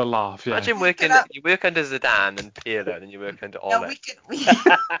 I will laugh. Yeah. Imagine you work under Zidane and Pirlo, and then you work under Ole. No,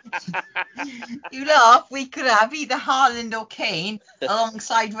 you laugh. We could have either Haaland or Kane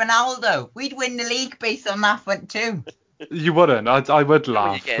alongside Ronaldo. We'd win the league based on that front too. You wouldn't. I would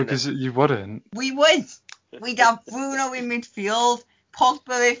laugh because you wouldn't. We would. We'd have Bruno in midfield.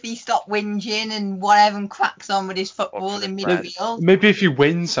 Pogba if he stopped whinging and whatever and cracks on with his football in midfield. Maybe if you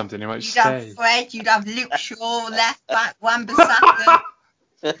win something, he might stay. You'd have Fred, you'd have Luke Shaw, left back, Wan-Bissaka.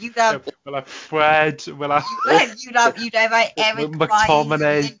 You'd have Fred. You'd have Eric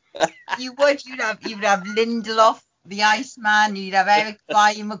McTominay. You'd have Lindelof, the Iceman. You'd have Eric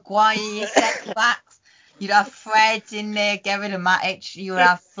Bailly, Maguire, centre backs. You'd have Fred in there, get rid of Matic. You'd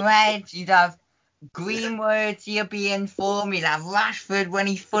have Fred. You'd have Greenwood, he'll be in form. You'll have Rashford when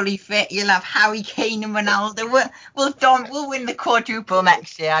he's fully fit. You'll have Harry Kane and Ronaldo. We'll win the quadruple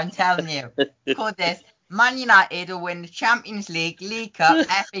next year, I'm telling you. For this, Man United will win the Champions League, League Cup,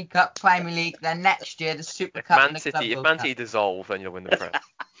 FA Cup, Premier League. Then next year the Super Cup. If Man City dissolve, then you'll win the Prem.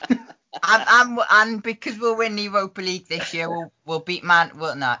 and because we'll win the Europa League this year, we'll beat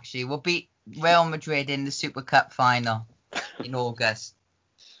we'll beat Real Madrid in the Super Cup final in August.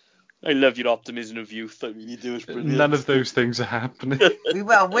 I love your optimism of youth. I mean, you do it brilliant. None of those things are happening. We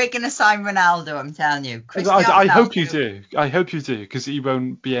will. We're going to sign Ronaldo, I'm telling you. I hope you do. I hope you do, because he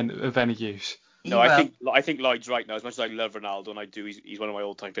won't be of any use. No, I think Lloyd's right now. As much as I love Ronaldo, and I do, he's one of my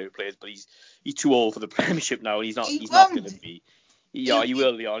all-time favourite players. But he's too old for the Premiership now, and he's not going to be. Yeah, you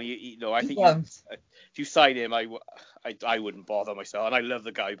will, Leon. I think if you sign him, I wouldn't bother myself. And I love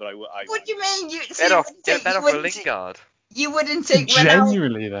the guy, but I. What do you mean? Better for Lingard. You wouldn't take Ronaldo.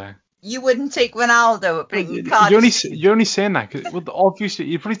 Genuinely, though. You wouldn't take Ronaldo at bringing Cardiff. You're only saying that because, obviously,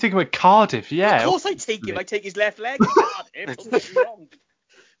 you'd probably take him at Cardiff, yeah. Of course I'd take him. I'd take his left leg at Cardiff. Don't get me wrong.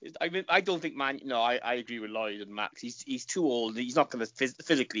 I mean, I don't think I agree with Lloyd and Max. He's too old. He's not going to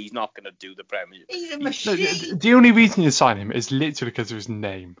physically. He's not going to do the Premier. He's a machine. The only reason you sign him is literally because of his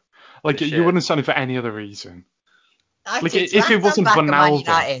name. Like you wouldn't sign him for any other reason. Like if it wasn't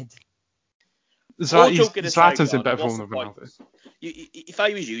Ronaldo. Zlatan's in better form than Ronaldo. If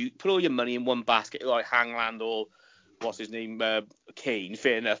I was you, put all your money in one basket, like Hangland or what's his name, Kane.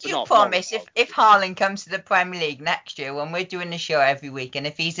 Fair enough. But you promise if Haaland comes to the Premier League next year when we're doing the show every week, and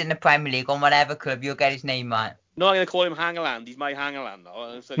if he's in the Premier League on whatever club, you'll get his name right. No, I'm going to call him Hangland. He's my Hangland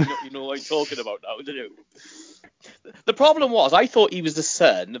now. So you know what I'm talking about now, don't you? The problem was, I thought he was the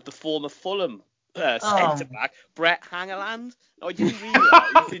son of the former Fulham centre back, Brett Hangeland. No, I didn't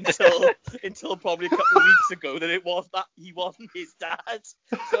realise until probably a couple of weeks ago that he wasn't his dad.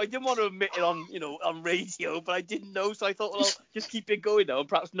 So I didn't want to admit it on radio, but I didn't know. So I thought, well, I'll just keep it going now, and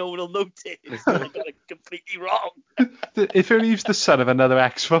perhaps no one will notice. I got it completely wrong. If only he's the son of another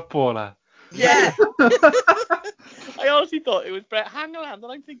ex-footballer. Yeah. I honestly thought it was Brett Hangeland, and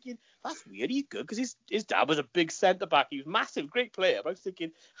I'm thinking, that's weird. He's good because his dad was a big centre back. He was massive, great player. But I was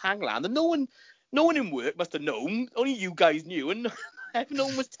thinking Hangeland, and no one in work must have known. Only you guys knew, and no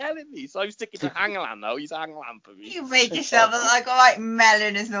one was telling me. So I was sticking to Hangeland now. He's Hangeland for me. You made yourself look like a white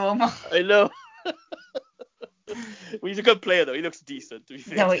melon as normal. I know. Well, he's a good player though. He looks decent. To be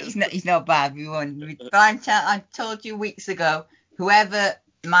fair. No, he's not bad. We won. But I told you weeks ago, whoever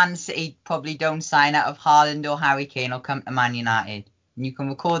Man City probably don't sign out of Haaland or Harry Kane will come to Man United. And you can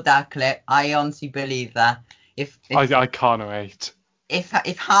record that clip. I honestly believe that. I can't wait. If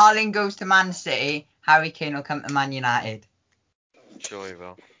Haaland goes to Man City, Harry Kane will come to Man United. Sure he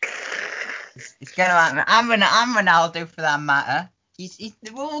will. It's gonna happen. I'm Ronaldo for that matter.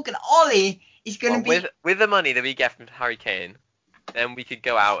 We're all gonna Ollie. He's gonna be with the money that we get from Harry Kane, then we could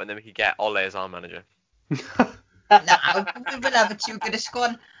go out and then we could get Ole as our manager. No, we'll have a too good a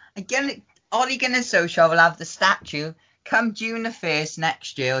squad. Again, Ole Gunnar Solskjaer will have the statue come June the 1st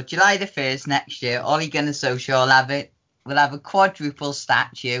next year, or July the 1st next year. Ole Gunnar Solskjaer will have it. We'll have a quadruple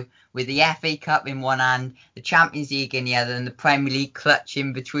statue with the FA Cup in one hand, the Champions League in the other, and the Premier League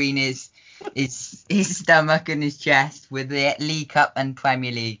clutching between his stomach and his chest, with the League Cup and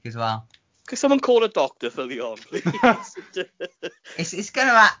Premier League as well. Could someone call a doctor for Leon, please? It's going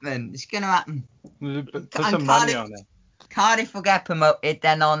to happen. It's going to happen. Put some money on it. Cardiff will get promoted.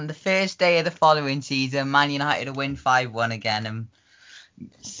 Then on the first day of the following season, Man United will win 5-1 again. And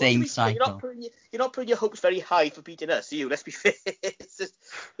same cycle. You're not putting your hopes very high for beating us, are you? Let's be fair.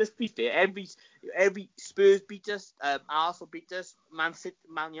 Let's be fair. Every Spurs beat us, Arsenal beat us, Man City,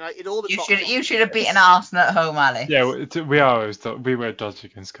 Man United, all the. You should have beaten Arsenal at home, Alex. Yeah, we were dodgy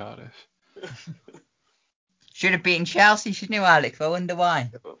against Cardiff. Should have beaten Chelsea, shouldn't you, Alex? I wonder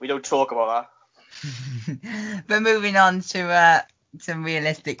why. We don't talk about that. But moving on to some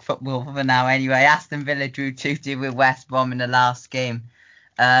realistic football for now anyway. Aston Villa drew 2-2 with West Brom in the last game.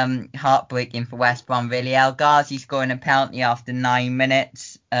 Heartbreaking for West Brom, really. El Ghazi scoring a penalty after 9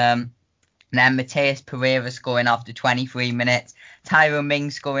 minutes. Then Mateus Pereira scoring after 23 minutes. Tyrone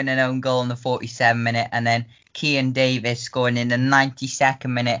Mings scoring an own goal in the 47th minute. And then Kean Davis scoring in the 92nd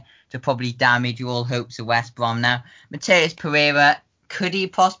minute to probably damage all hopes of West Brom. Now, Mateus Pereira, could he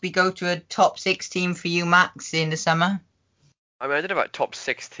possibly go to a top 6 team for you, Max, in the summer? I mean, I don't know about top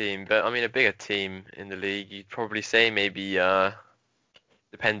 6 team, but I mean, a bigger team in the league, you'd probably say maybe,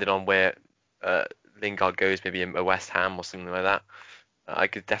 depending on where Lingard goes, maybe a West Ham or something like that. I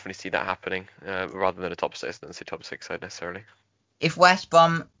could definitely see that happening, rather than a top 6. I don't say top 6 side necessarily. If West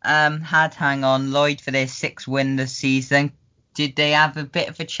Brom had hang on Lloyd for their 6th win this season, did they have a bit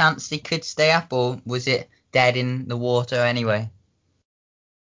of a chance they could stay up, or was it dead in the water anyway?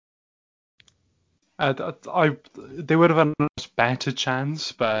 They would have had a much better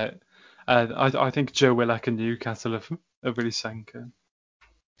chance, but I think Joe Willock and Newcastle have really sunk in.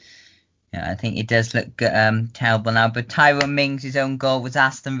 Yeah, I think it does look terrible now. But Tyrone Mings' own goal was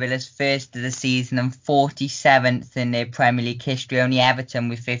Aston Villa's first of the season and 47th in their Premier League history. Only Everton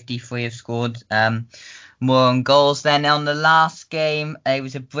with 53 have scored more on goals. Then on the last game, it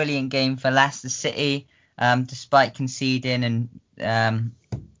was a brilliant game for Leicester City, despite conceding and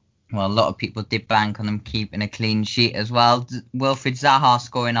a lot of people did bank on them keeping a clean sheet as well. Wilfried Zaha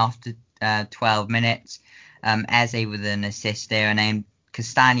scoring after 12 minutes. Eze with an assist there, and then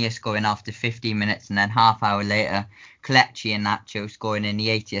Castagna scoring after 15 minutes, and then half hour later, Kelechi and Nacho scoring in the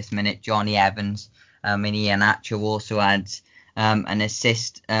 80th minute. Johnny Evans and Iheanacho also had an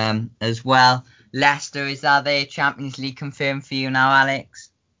assist as well. Leicester, is that their Champions League confirmed for you now, Alex?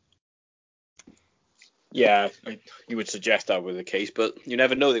 Yeah, you would suggest that was the case, but you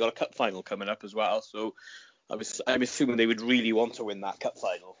never know. They've got a cup final coming up as well, so I'm assuming they would really want to win that cup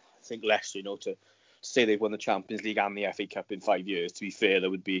final. I think Leicester, to say they've won the Champions League and the FA Cup in 5 years, to be fair, that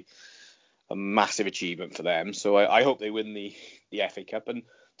would be a massive achievement for them. So I hope they win the FA Cup. And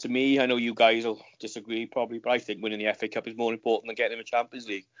to me, I know you guys will disagree probably, but I think winning the FA Cup is more important than getting in the Champions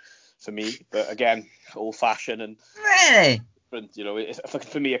League for me. But again, old-fashioned and really different.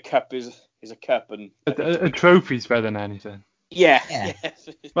 For me, a cup is a cup, and a trophy's better than anything. Yeah.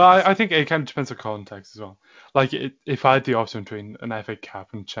 Well, I think it kind of depends on context as well. Like, if I had the option between an FA Cup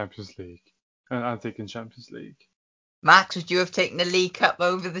and Champions League, I'm thinking Champions League. Max, would you have taken the League Cup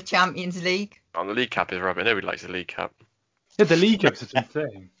over the Champions League? Oh, the League Cup is rubbish. Nobody likes the League Cup. Yeah, the League Cup's such a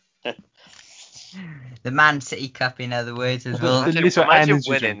thing. The Man City Cup, in other words, as well. Imagine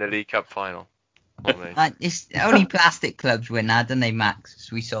winning the League Cup final. It's only plastic clubs win that, don't they, Max?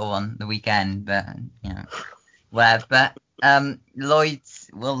 As we saw on the weekend, but whatever. But Lloyd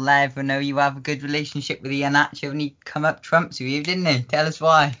will let everyone know you have a good relationship with Iheanacho, and he come up trumps with you, didn't he? Tell us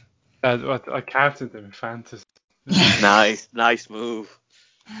why. I captained him in fantasy. Nice move.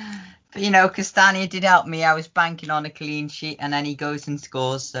 But Castagna did help me. I was banking on a clean sheet, and then he goes and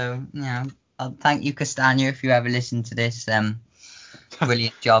scores. So I'll thank you, Castagna, if you ever listen to this.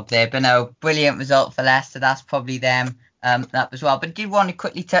 Brilliant job there. But no, brilliant result for Leicester. That's probably them that as well. But I did want to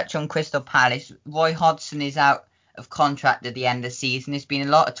quickly touch on Crystal Palace. Roy Hodgson is out of contract at the end of the season. There's been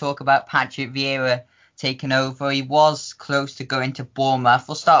a lot of talk about Patrick Vieira taking over. He was close to going to Bournemouth.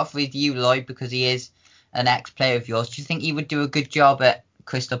 We'll start off with you, Lloyd, because he is an ex-player of yours. Do you think he would do a good job at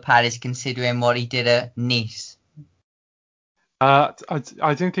Crystal Palace considering what he did at Nice? I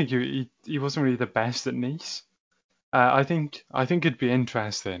don't think he wasn't really the best at Nice. I think it'd be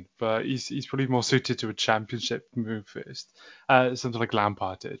interesting, but he's probably more suited to a championship move first. Something like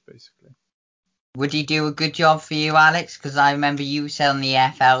Lampard did, basically. Would he do a good job for you, Alex? Because I remember you said on the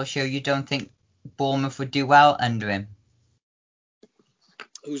FL show you don't think Bournemouth would do well under him.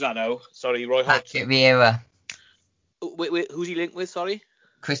 Who's that now? Sorry, Roy Patrick Hodgson. Vieira. Wait, who's he linked with? Sorry.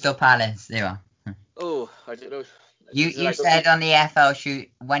 Crystal Palace. There you are. Oh, I don't know. You said on the FL show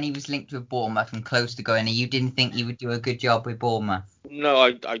when he was linked with Bournemouth and close to going, you didn't think he would do a good job with Bournemouth. No,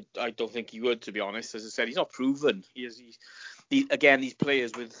 I don't think he would, to be honest. As I said, he's not proven. Again, these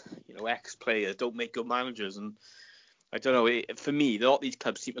players with ex-players don't make good managers, and I don't know. For me, a lot of these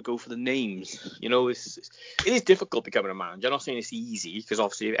clubs seem to go for the names. It is difficult becoming a manager. I'm not saying it's easy because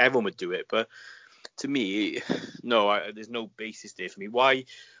obviously everyone would do it, but to me, no, there's no basis there for me. Why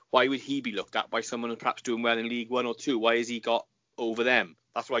would he be looked at by someone who's perhaps doing well in League 1 or 2? Why has he got over them?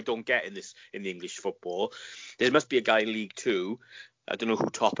 That's what I don't get in the English football. There must be a guy in League 2. I don't know who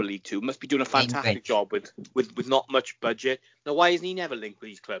top of League 2. Must be doing a fantastic job with not much budget. Now, why isn't he never linked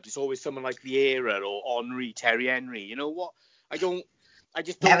with these clubs? It's always someone like Vieira or Henry, Terry Henry. You know what? I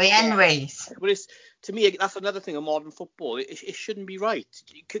just don't. Terry Henry. But to me, that's another thing of modern football. It shouldn't be right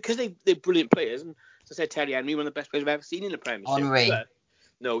because they're brilliant players. And as I said, Terry Henry, one of the best players I've ever seen in the Premiership. Henry.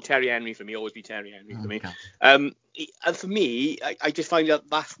 No, Terry Henry for me, always be Terry Henry for me. Okay. And for me, I just find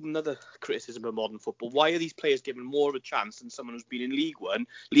that's another criticism of modern football. Why are these players given more of a chance than someone who's been in League 1,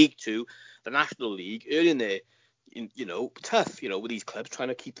 League 2, the National League, early in there, tough, with these clubs, trying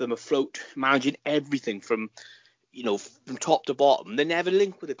to keep them afloat, managing everything from top to bottom. They never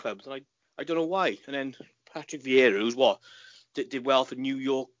link with the clubs, and I don't know why. And then Patrick Vieira, who's did well for New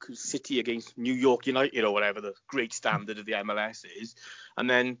York City against New York United or whatever the great standard of the MLS is, and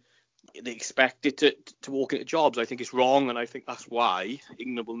then they expect it to walk into jobs. I think it's wrong, and I think that's why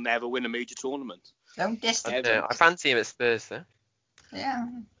England will never win a major tournament. Don't distance. I fancy him at Spurs, though. Yeah.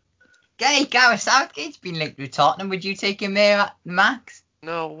 Gareth Southgate's been linked with Tottenham. Would you take him there, Max?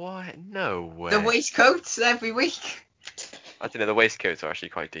 No, why? No way. The waistcoats every week. I don't know. The waistcoats are actually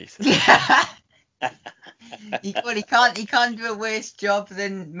quite decent. He can't do a worse job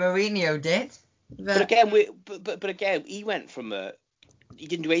than Mourinho did. But again, he went from he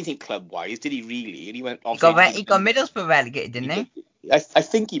didn't do anything club wise, did he really? And he went. He got Middlesbrough relegated, didn't he? I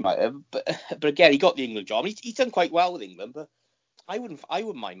think he might have, but again, he got the England job. He's done quite well with England, but I wouldn't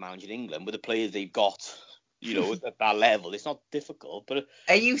mind managing England with the players they've got. At that level, it's not difficult. But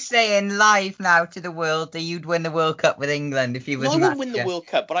are you saying live now to the world that you'd win the World Cup with England if you was? No, I wouldn't win the World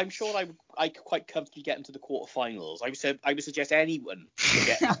Cup, but I'm sure I could quite comfortably get into the quarterfinals. I would suggest anyone to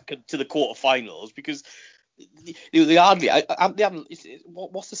get to the quarterfinals because they hardly. They haven't.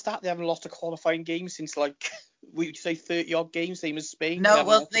 What's the stat? They haven't lost a qualifying game since would you say 30 odd games, same as Spain?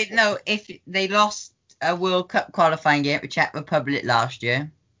 No, if they lost a World Cup qualifying game to Czech Republic last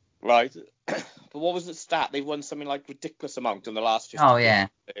year. Right. But what was the stat? They've won something like ridiculous amount in the last 50 Oh, yeah.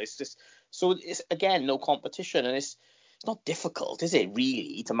 It's just so it's again no competition, and it's not difficult, is it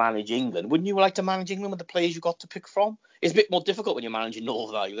really, to manage England? Wouldn't you like to manage England with the players you got to pick from? It's a bit more difficult when you're managing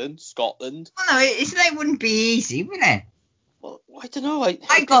Northern Ireland, Scotland. Well, no, it wouldn't be easy, would it? Well, I don't know.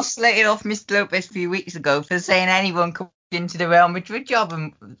 I got slated off Mr. Lopez a few weeks ago for saying anyone could into the Real Madrid job,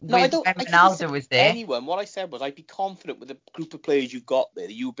 and when Ronaldo was there. Anyone. What I said was I'd be confident with the group of players you've got there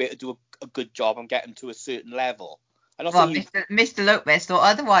that you'll be able to do a good job and get them to a certain level. Mr. Lopez thought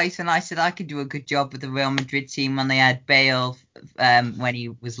otherwise, and I said I could do a good job with the Real Madrid team when they had Bale, when he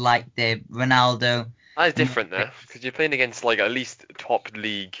was like the Ronaldo. That's different though, because you're playing against at least top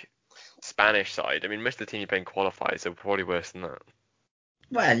league Spanish side. I mean, most of the team you're playing qualifiers, so probably worse than that.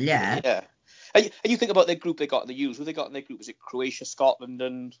 Well, yeah. Yeah. And you think about their group they got in the U's. Who they got in their group? Was it Croatia, Scotland,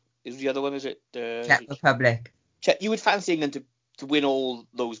 and is the other one? Is it Czech Republic? You would fancy England to win all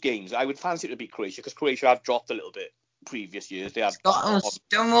those games. I would fancy it to beat Croatia because Croatia have dropped a little bit previous years. They have.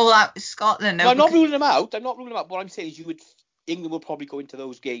 Don't rule out Scotland. No, I'm not ruling them out. What I'm saying is England will probably go into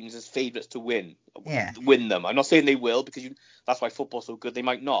those games as favourites to win. Yeah. Win them. I'm not saying they will because that's why football's so good. They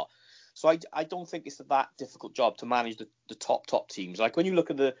might not. So I don't think it's that difficult job to manage the top teams. Like when you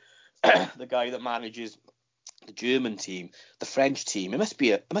look at the guy that manages the German team, the French team, it must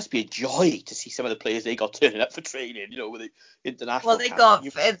be a joy to see some of the players they got turning up for training, with the international. Well,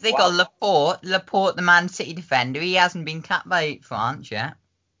 they got Laporte, the Man City defender. He hasn't been capped by France yet.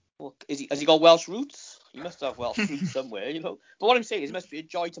 Well, has he got Welsh roots? He must have Welsh roots somewhere, But what I'm saying is, it must be a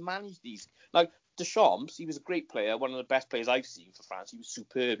joy to manage these. Like Deschamps, he was a great player, one of the best players I've seen for France. He was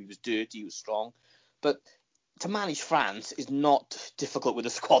superb. He was dirty. He was strong, but to manage France is not difficult with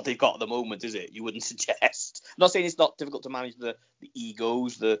the squad they've got at the moment, is it? You wouldn't suggest. I'm not saying it's not difficult to manage the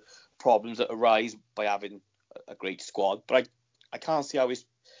egos, the problems that arise by having a great squad, but I can't see how it's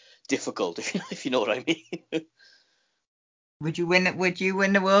difficult, if you know what I mean. Would you win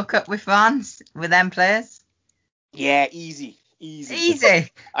the World Cup with France, with them players? Yeah, easy.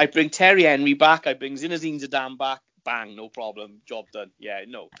 I bring Terry Henry back, I bring Zinedine Zidane back, bang, no problem, job done. Yeah,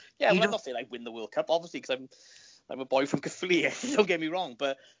 no. Yeah, well, I'm not saying I win the World Cup, obviously, because I'm a boy from Caerphilly, don't get me wrong,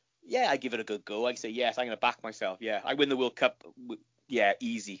 but yeah, I give it a good go. I say, yes, I'm going to back myself. Yeah, I win the World Cup. Yeah,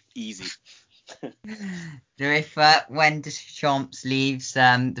 easy. If when Deschamps leaves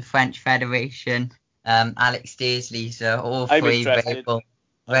the French Federation, Alex Dearsley's all three available,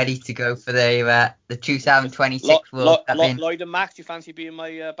 ready to go for the 2026 World Cup. Lloyd and Max, do you fancy being my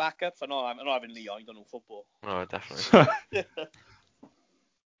backups? I'm not having Leon, you don't know football. Oh, definitely.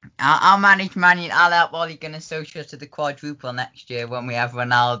 I'll manage Man Utd. I'll help Ollie Gunnar Social to the quadruple next year when we have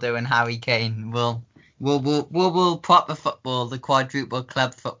Ronaldo and Harry Kane. We'll proper football, the quadruple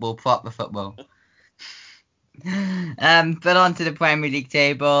club football, proper football. But on to the Premier League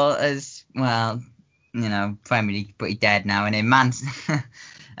table as well. Premier League's pretty dead now, and Man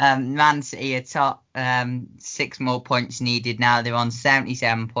City are top. 6 more points needed now. They're on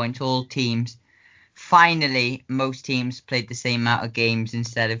 77 points. All teams. Finally, most teams played the same amount of games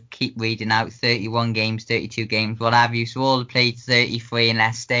instead of keep reading out 31 games, 32 games, what have you. So all played 33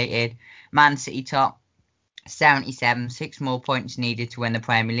 unless stated. Man City top, 77, 6 more points needed to win the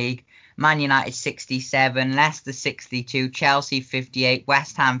Premier League. Man United 67, Leicester 62, Chelsea 58,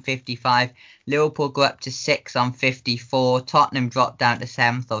 West Ham 55, Liverpool go up to 6 on 54, Tottenham dropped down to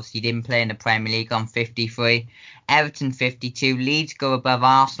 7th, obviously didn't play in the Premier League, on 53, Everton 52, Leeds go above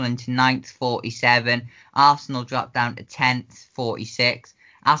Arsenal into 9th 47, Arsenal dropped down to 10th 46,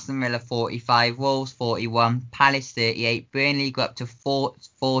 Aston Villa 45, Wolves 41, Palace 38, Burnley go up to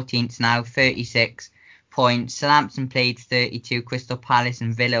 14th now 36 points. Southampton played 32. Crystal Palace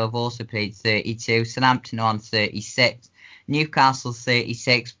and Villa have also played 32. Southampton on 36. Newcastle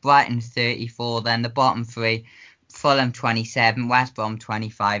 36. Brighton 34. Then the bottom three: Fulham 27, West Brom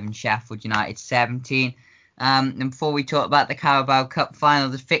 25, and Sheffield United 17. And before we talk about the Carabao Cup final,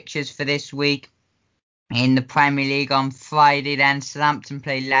 the fixtures for this week in the Premier League on Friday, then Southampton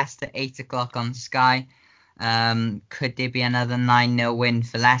play Leicester 8 o'clock on Sky. Could there be another 9-0 win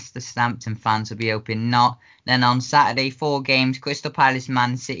for Leicester? Southampton fans will be hoping not. Then on Saturday, 4 games: Crystal Palace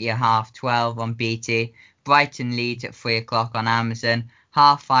Man City at 12:30 on BT, Brighton Leeds at 3 o'clock on Amazon,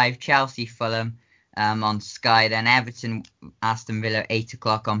 5:30 Chelsea Fulham on Sky, then Everton Aston Villa 8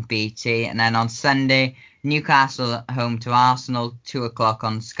 o'clock on BT, and then on Sunday, Newcastle home to Arsenal 2 o'clock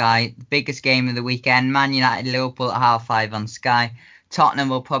on Sky. The biggest game of the weekend: Man United Liverpool at 5:30 on Sky. Tottenham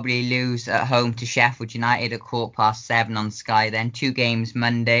will probably lose at home to Sheffield United at 7:15 on Sky. Then 2 games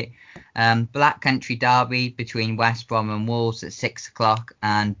Monday: Black Country Derby between West Brom and Wolves at 6 o'clock,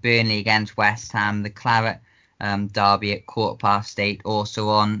 and Burnley against West Ham, the Claret Derby at 8:15, also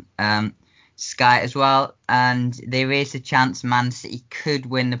on Sky as well. And there is a chance Man City could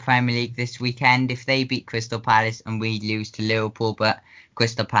win the Premier League this weekend if they beat Crystal Palace and we lose to Liverpool. But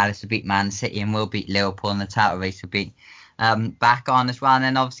Crystal Palace will beat Man City and we'll beat Liverpool, and the title race will be back on as well. And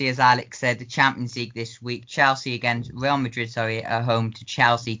then obviously, as Alex said, the Champions League this week: Chelsea against Real Madrid, at home to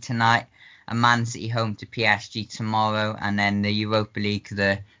Chelsea tonight, and Man City home to PSG tomorrow. And then the Europa League,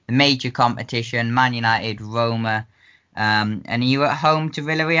 the major competition: Man United, Roma. And are you at home to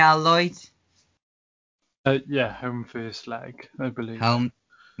Villarreal, Lloyd? Yeah, home first leg, I believe. Home,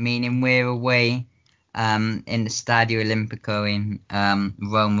 meaning we're away in the Stadio Olimpico in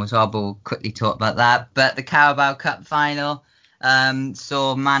Rome. We'll quickly talk about that. But the Carabao Cup final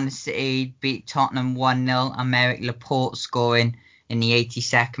saw Man City beat Tottenham 1-0, and Aymeric Laporte scoring in the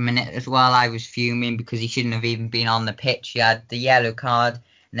 82nd minute as well. I was fuming because he shouldn't have even been on the pitch. He had the yellow card,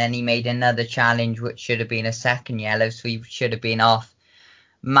 and then he made another challenge which should have been a second yellow, so he should have been off.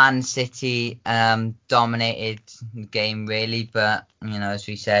 Man City dominated the game really, but as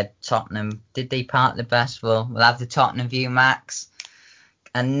we said, Tottenham, did they part the best? We'll have the Tottenham view, Max.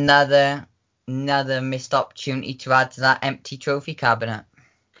 Another missed opportunity to add to that empty trophy cabinet.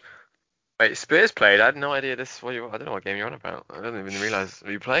 Wait, Spurs played? I had no idea this. I don't know what game you're on about. I don't even realise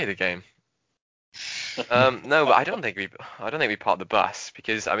we played a game. No, but I don't think we part the bus,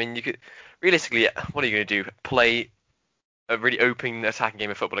 because you could realistically, what are you going to do? Play a really open attacking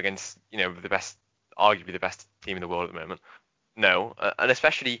game of football against arguably the best team in the world at the moment? No, and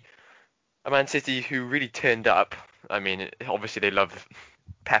especially a Man City who really turned up. Obviously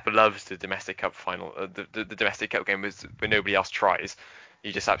Pepper loves the domestic cup final. The domestic cup game was where nobody else tries.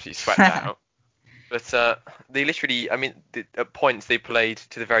 You just absolutely sweat that out. But they literally, I mean, at points they played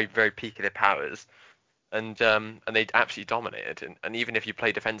to the very, very peak of their powers, and they absolutely dominated. And even if you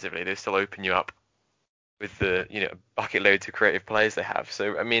play defensively, they still open you up with the bucket loads of creative players they have.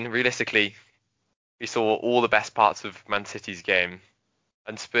 So I mean, realistically, we saw all the best parts of Man City's game,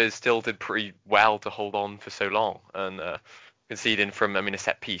 and Spurs still did pretty well to hold on for so long, and conceding from, I mean, a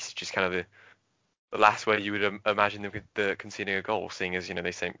set piece, which is kind of the last way you would imagine them conceding a goal, seeing as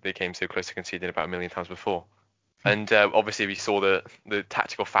they came so close to conceding about 1 million times before. And obviously we saw the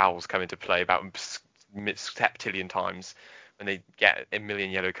tactical fouls come into play about septillion times, when they get 1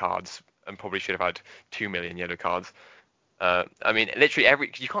 million yellow cards and probably should have had 2 million yellow cards. I mean, literally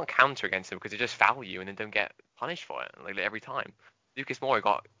you can't counter against them because they just foul you and then don't get punished for it, like every time. Lucas Moura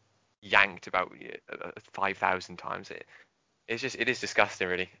got yanked about 5,000 times. It is disgusting,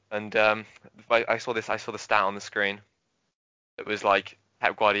 really. And I saw the stat on the screen. It was like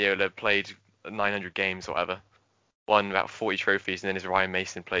Pep Guardiola played 900 games or whatever, won about 40 trophies, and then his Ryan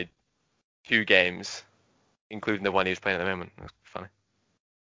Mason played 2 games, including the one he was playing at the moment. It was funny.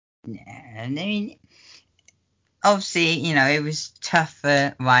 Yeah, I mean, obviously, it was tough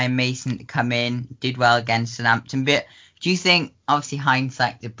for Ryan Mason to come in, did well against Southampton, but do you think, obviously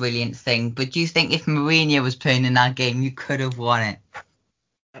hindsight's a brilliant thing, but do you think if Mourinho was playing in that game, you could have won it?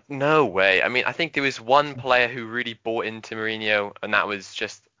 No way. I mean, I think there was one player who really bought into Mourinho, and that was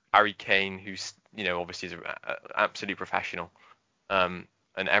just Harry Kane, who's, obviously is an absolute professional. And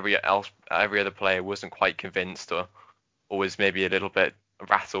every other player wasn't quite convinced, or was maybe a little bit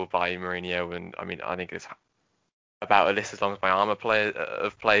rattled by Mourinho. And I mean, I think it's about a list as long as my arm of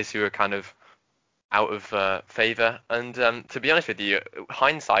players who are kind of out of favour. And to be honest with you,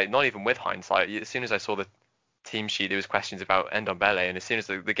 hindsight, not even with hindsight, as soon as I saw the team sheet, there was questions about Ndombele, and as soon as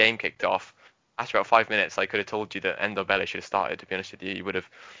the game kicked off, after about 5 minutes, I could have told you that Ndombele should have started. To be honest with you, you would have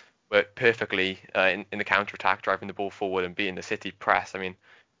worked perfectly in the counter attack, driving the ball forward and beating the City press. I mean,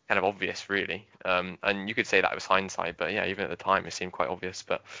 kind of obvious, really. And you could say that was hindsight, but yeah, even at the time, it seemed quite obvious.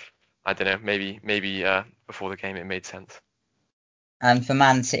 But I don't know, maybe before the game, it made sense. And for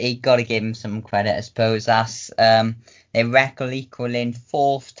Man City, got to give them some credit, I suppose. That's their record equaling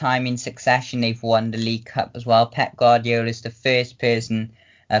 4th time in succession they've won the League Cup as well. Pep Guardiola is the first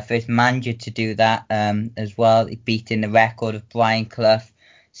manager to do that as well, beating the record of Brian Clough,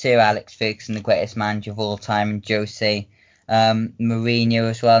 Sir Alex Ferguson, the greatest manager of all time, and Jose Mourinho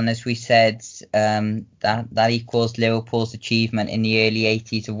as well. And as we said, that equals Liverpool's achievement in the early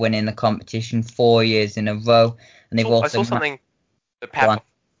 80s of winning the competition 4 years in a row. And they've also I saw something. Pep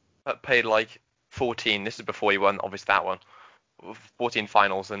played like 14. This is before he won, obviously, that one. 14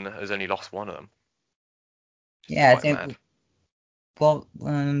 finals and has only lost one of them. Yeah, I think. What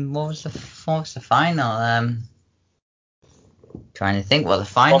was the final? Trying to think what the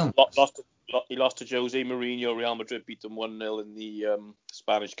final. He lost to Jose Mourinho. Real Madrid beat them 1-0 in the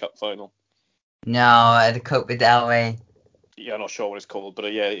Spanish Cup final. No, the Copa del Rey. Yeah, I'm not sure what it's called,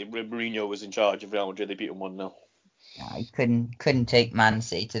 but yeah, Mourinho was in charge of Real Madrid. They beat him 1-0. He couldn't take Man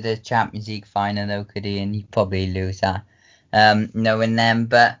City to the Champions League final though, could he? And he'd probably lose that, knowing them.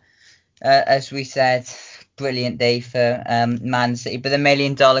 But as we said, brilliant day for Man City. But the $1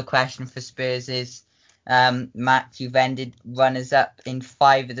 million question for Spurs is, Matt, you've ended runners-up in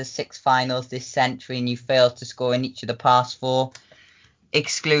 5 of the 6 finals this century, and you failed to score in each of the past 4,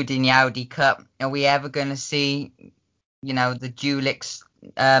 excluding the Audi Cup. Are we ever going to see, the Dulix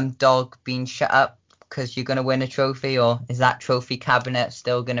dog being shut up because you're going to win a trophy, or is that trophy cabinet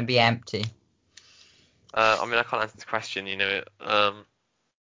still going to be empty? I mean, I can't answer this question. If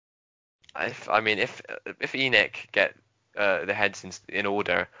ENIC get the heads in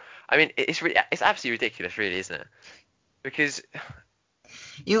order, I mean, it's absolutely ridiculous, really, isn't it? Because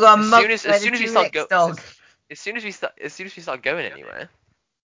you got as soon as we start going anywhere,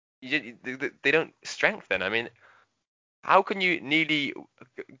 they don't strengthen. I mean, how can you nearly,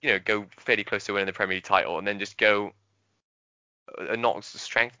 go fairly close to winning the Premier League title and then just go and not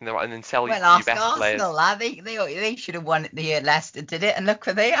strengthen and then sell your best players? Arsenal, they should have won it the year Leicester did it, and look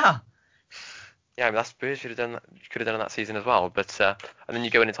where they are. Yeah, I mean, that Spurs could have done in that season as well. But and then you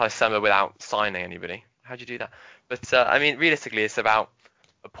go an entire summer without signing anybody. How'd you do that? But I mean, realistically, it's about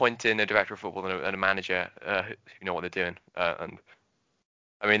appointing a director of football and a manager who know what they're doing. And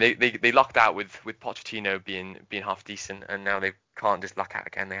I mean, they lucked out with Pochettino being half decent, and now they can't just luck out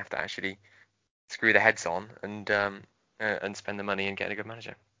again. They have to actually screw their heads on and spend the money and get a good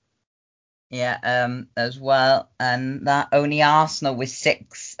manager. Yeah, as well, and that only Arsenal with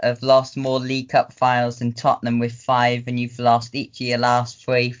 6 have lost more League Cup finals than Tottenham with 5, and you've lost each of your last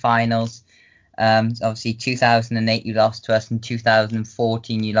 3 finals. Obviously, 2008 you lost to us, in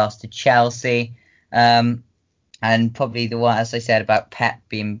 2014 you lost to Chelsea, And probably the one, as I said, about Pep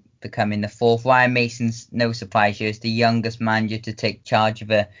becoming the fourth. Ryan Mason's, no surprise here, is the youngest manager to take charge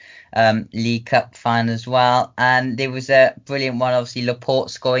of a League Cup final as well. And there was a brilliant one, obviously, Laporte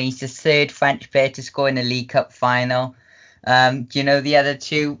scoring. He's the third French player to score in a League Cup final. Do you know the other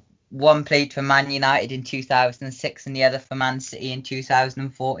two? One played for Man United in 2006 and the other for Man City in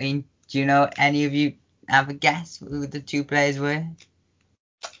 2014. Do you know, any of you have a guess who the two players were?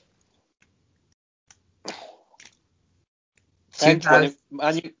 French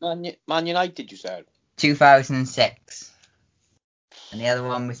one, Man United, you said? 2006. And the other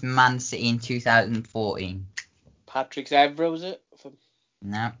one was Man City in 2014. Patrick Evra, was it?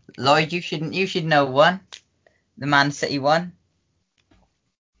 No. Lloyd, you should know one. The Man City one.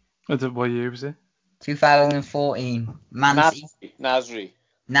 What year was it? 2014. City. Nasri,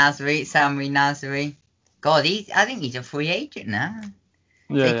 Samri Nasri. God, I think he's a free agent now.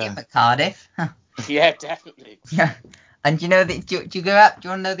 Yeah, Take him at Cardiff. Yeah, definitely. Yeah. And do you know that? Do you go up? Do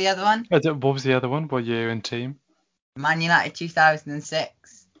you want to know the other one? What was the other one? What year and team? Man United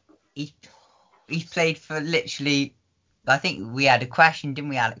 2006. He played for literally. I think we had a question, didn't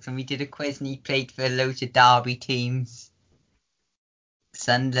we, Alex? And we did a quiz, and he played for loads of derby teams.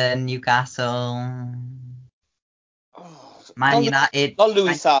 Sunderland, Newcastle, Man United. Not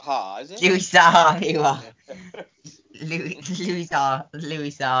Louis Saha, is it? Louis Saha, you are. Louis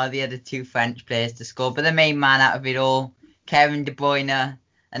Saha, the other two French players to score, but the main man out of it all, Kevin De Bruyne,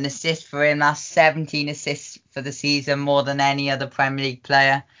 an assist for him. That's 17 assists for the season, more than any other Premier League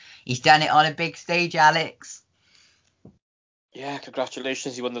player. He's done it on a big stage, Alex. Yeah,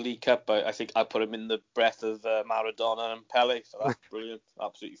 congratulations. He won the League Cup. I think I put him in the breath of Maradona and Pele, so that's brilliant.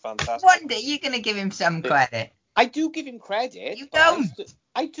 Absolutely fantastic. One day you're going to give him some credit. I do give him credit. You don't.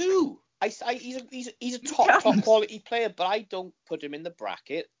 I do. He's a top quality player, but I don't put him in the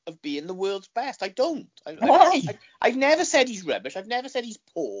bracket of being the world's best. I don't. Why? I've never said he's rubbish. I've never said he's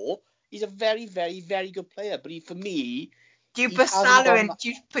poor. He's a very, very, very good player. But for me, do you put Salah in?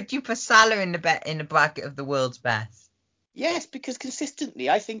 Do you put Salah in the bracket of the world's best? Yes, because consistently,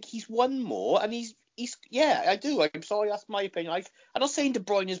 I think he's won more, and he's yeah, I do. I'm sorry, that's my opinion. I'm not saying De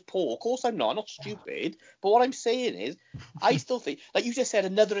Bruyne is poor. Of course I'm not. I'm not stupid. But what I'm saying is, I still think, like you just said,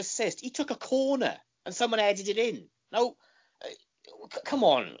 another assist. He took a corner, and someone headed it in. No, come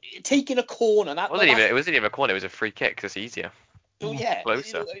on, taking a corner. It wasn't even a corner. It was a free kick. It's easier. Oh yeah,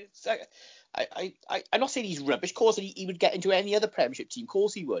 closer. I'm not saying he's rubbish. Of course, he would get into any other Premiership team. Of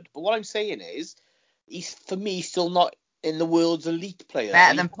course he would. But what I'm saying is, he's for me still not in the world's elite player.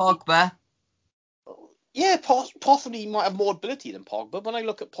 Better than Pogba. Yeah, possibly he might have more ability than Pogba. When I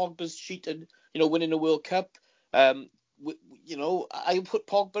look at Pogba's sheet and winning a World Cup, I put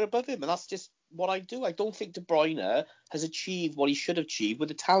Pogba above him, and that's just what I do. I don't think De Bruyne has achieved what he should have achieved with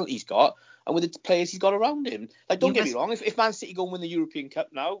the talent he's got and with the players he's got around him. Like, don't get me wrong, if Man City go and win the European Cup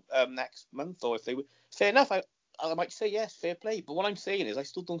now next month, or if they were, fair enough, I might say yes, fair play. But what I'm saying is, I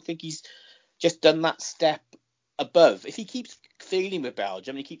still don't think he's just done that step above. If he keeps failing with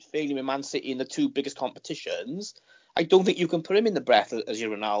Belgium and he keeps failing with Man City in the two biggest competitions, I don't think you can put him in the breath as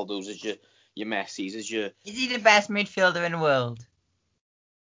your Ronaldos, as your Messis, as your... Is he the best midfielder in the world?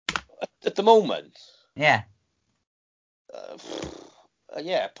 At the moment? Yeah.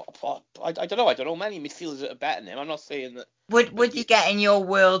 Yeah, I don't know. I don't know many midfielders that are better than him. I'm not saying that... Would you get in your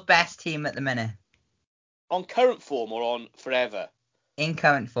world best team at the minute? On current form or on forever? In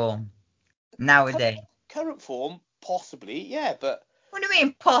current form. Nowadays. Current form, possibly, yeah, but... What do you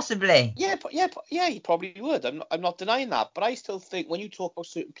mean, possibly? Yeah, he probably would. I'm not denying that, but I still think when you talk about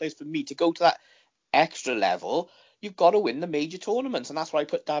certain players, for me, to go to that extra level, you've got to win the major tournaments, and that's why I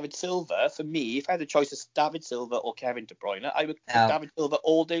put David Silva. For me, if I had a choice of David Silva or Kevin De Bruyne, I would pick David Silva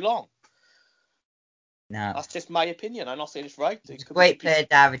all day long. No. That's just my opinion. I'm not saying it's right. He's a great player,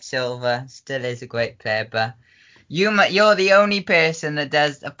 David Silva. Still is a great player, but... You're the only person that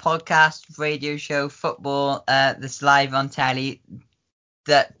does a podcast, radio show, football that's live on telly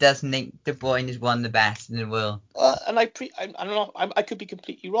that doesn't think De Bruyne is one of the best in the world. And I could be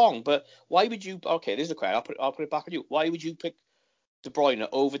completely wrong, but why would you? Okay, there's a question. I'll put it back on you. Why would you pick De Bruyne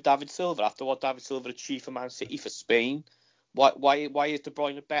over David Silva after what David Silva achieved for Man City, for Spain? Why is De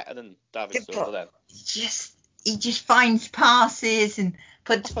Bruyne better than David Silva then? He just finds passes and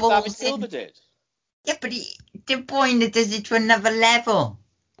puts balls in. David Silva did. Yeah, but De Bruyne does it to another level.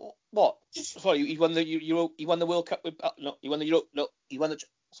 What? Sorry, he won the Euro. He won the World Cup with. No, he won the Euro. No, he won the.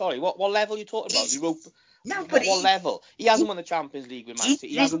 Sorry, what level are you talking about? Euro. No, but what level? He hasn't won the Champions League with Man City.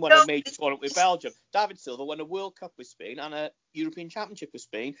 He hasn't won a major tournament with Belgium. David Silva won a World Cup with Spain and a European Championship with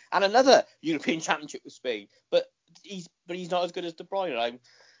Spain and another European Championship with Spain. But he's not as good as De Bruyne.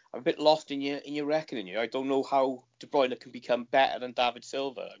 I'm a bit lost in your reckoning here. I don't know how De Bruyne can become better than David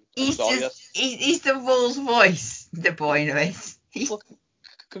Silva. He's the Rolls Royce, De Bruyne is. Well,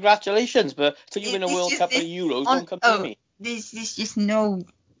 congratulations, but till you win a World Cup or Euros, don't come to me. There's just no.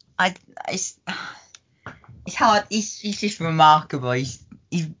 It's hard. He's just remarkable. He's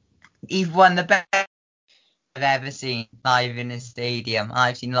won the best I've ever seen live in a stadium.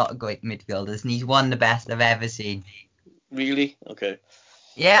 I've seen a lot of great midfielders, and he's won the best I've ever seen. Really? Okay.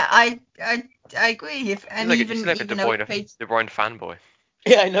 Yeah, I agree. He's like a De Bruyne fanboy.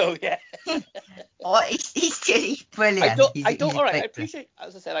 Yeah, I know. Yeah. He's brilliant. All right. I appreciate,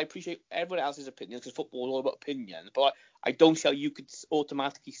 as I said, I appreciate everyone else's opinions because football is all about opinions. But I don't see how you could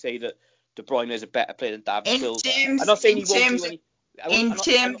automatically say that De Bruyne is a better player than David Silva. I'm not saying he won't do any.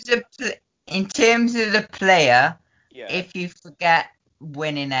 In terms of the player, yeah. If you forget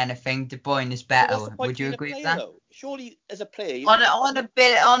winning anything, De Bruyne is better. Would you agree with that? Though? Surely, as a player, on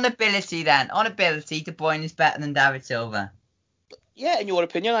ability, De Bruyne is better than David Silva. Yeah, in your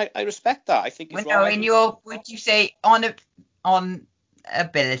opinion, I respect that. I think it's right. Would you say on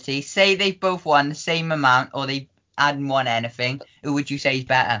ability, say they both won the same amount or they hadn't won anything, who would you say is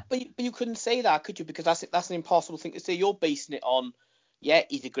better? But you couldn't say that, could you? Because that's an impossible thing to say. You're basing it on, yeah,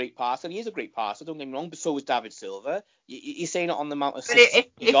 he's a great passer, and he is a great passer, don't get me wrong, but so is David Silva. You're saying it on the amount of assists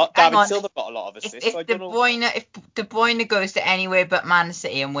he got. David Silva got a lot of assists, so I don't know. If De Bruyne goes to anywhere but Man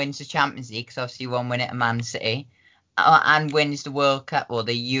City and wins the Champions League, because obviously he won't win it at Man City, and wins the World Cup or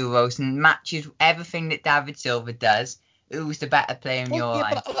the Euros and matches everything that David Silva does, who's the better player in your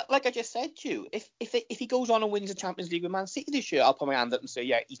eyes? But like I just said to you, if he goes on and wins the Champions League with Man City this year, I'll put my hand up and say,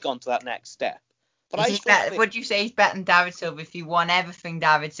 yeah, he's gone to that next step. But would you say he's better than David Silva if he won everything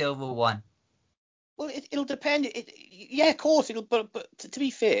David Silva won? Well, it'll depend. Yeah, of course. But to be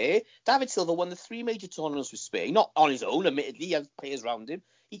fair, David Silva won the 3 major tournaments with Spain, not on his own, admittedly. He had players around him.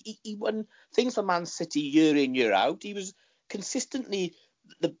 He won things for Man City year in, year out. He was consistently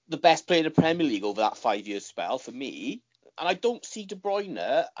the best player in the Premier League over that 5-year spell for me. And I don't see De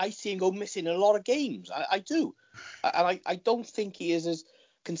Bruyne. I see him go missing in a lot of games. I do. And I don't think he is as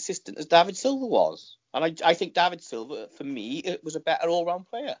consistent as David Silva was. And I think David Silva, for me, it was a better all-round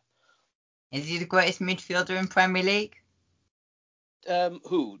player. Is he the greatest midfielder in Premier League?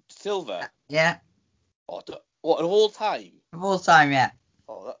 Who? Silva? Yeah. What, of all time? Of all time, yeah.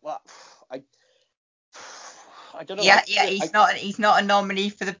 Oh, I don't know. Yeah, he's not a nominee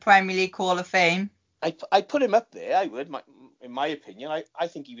for the Premier League Hall of Fame. I put him up there. I would, in my opinion. I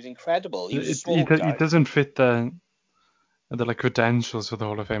think he was incredible. He was a small guy. He doesn't fit the credentials for the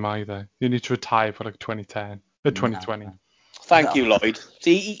Hall of Fame either. You need to retire for 2020. No. Thank you, Lloyd.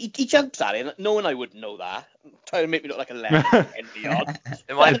 See, he jumps at it. No one I wouldn't know that. Trying to make me look like a legend.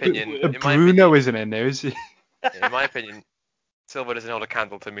 In my opinion, Bruno isn't in there, is he? In my opinion, Silva doesn't hold a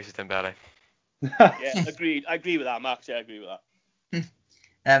candle to Moussa Dembele. Yeah, agreed. I agree with that, Max. Yeah, I agree with that.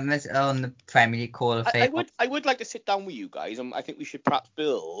 On the Premier League Hall of Fame. I would like to sit down with you guys, and I think we should perhaps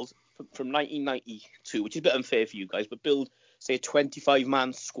build from 1992, which is a bit unfair for you guys, but build, say, a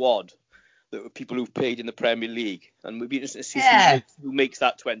 25-man squad that were people who've played in the Premier League, and we'd be interested to see who makes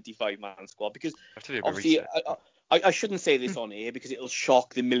that 25-man squad. Because obviously, I shouldn't say this on air because it'll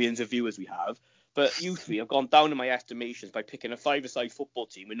shock the millions of viewers we have. But you three have gone down in my estimations by picking a 5-a-side football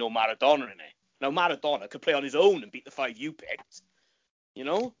team with no Maradona in it. Now Maradona could play on his own and beat the 5 you picked. You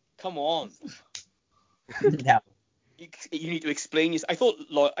know, come on. No. You need to explain this. I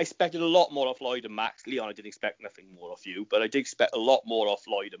expected a lot more off Lloyd and Max. Leon, I didn't expect nothing more off you, but I did expect a lot more off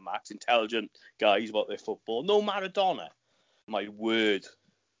Lloyd and Max. Intelligent guys about their football. No Maradona. My word.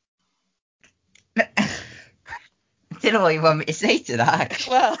 I don't know what you want me to say to that.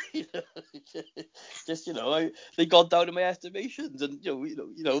 Well, they got down in my estimations, and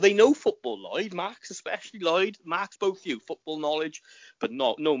they know football. Lloyd, Max, especially Lloyd, Max, both you, football knowledge, but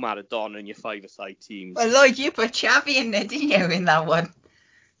no Maradona in your 5-a-side teams. Well, Lloyd, you put Xavi in there, didn't you, in that one?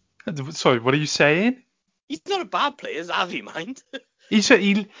 Sorry, what are you saying? He's not a bad player, Xavi, mind. If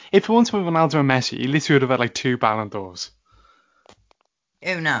he wants to with Ronaldo and Messi, he literally would have had 2 Ballon d'Ors.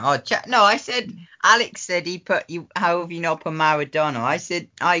 Oh no! No, I said Alex said he put you. How have you not put Maradona? I said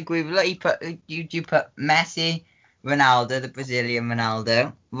I agree with you. You put Messi, Ronaldo, the Brazilian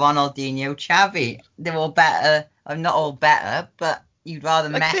Ronaldo, Ronaldinho, Xavi. They're all better. I'm not all better, but you'd rather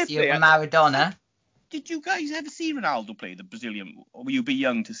Messi over Maradona. Did you guys ever see Ronaldo play the Brazilian? Or will you be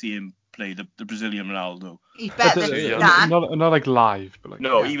young to see him play the Brazilian Ronaldo? He's better than Zidane. Not live, but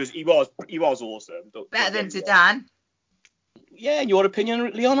no, he was awesome. Better than Zidane. Yeah, in your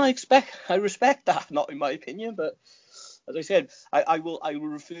opinion, Leon, I respect that. Not in my opinion, but as I said, I will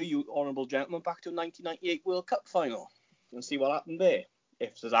refer you, honourable gentlemen, back to the 1998 World Cup final and see what happened there.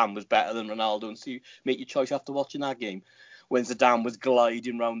 if Zidane was better than Ronaldo, and so you make your choice after watching that game. When Zidane was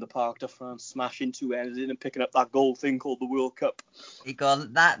gliding round the Parc de France, smashing two ends in and picking up that gold thing called the World Cup.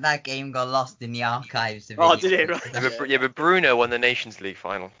 That game got lost in the archives. Oh, did it? Right. Yeah, but Bruno won the Nations League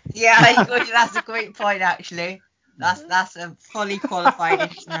final. Yeah, that's a great point, actually. That's a fully qualified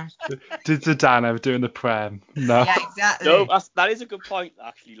international. Did Zidane ever do in the Prem? No. Yeah, exactly. No, that is a good point,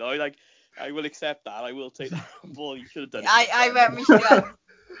 actually, Lloyd. I will accept that. I will take that on board. You should have done it. I reckon we should have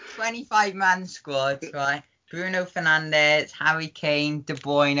 25-man squad, right? Bruno Fernandes, Harry Kane, De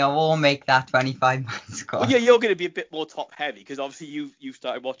Bruyne all make that 25-man squad. Well, yeah, you're going to be a bit more top heavy because obviously you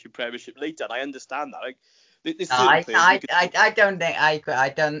started watching Premiership later, and I understand that. I don't think I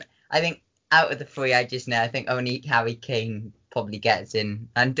don't. I think out of the three I just know, I think only Harry Kane probably gets in.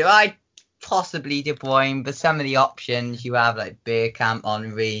 And do I possibly De Bruyne? But some of the options you have like Bergkamp,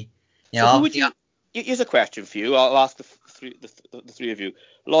 Henry. So who would you? Here's a question for you. I'll ask the three of you.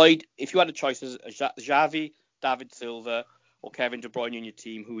 Lloyd, if you had a choice as Xavi, David Silva, or Kevin De Bruyne in your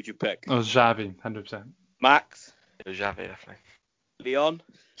team, who would you pick? Oh, Xavi, 100%. Max? Xavi, definitely. Leon?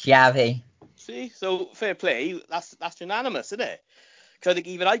 Xavi. See, so fair play. That's unanimous, isn't it? Because I think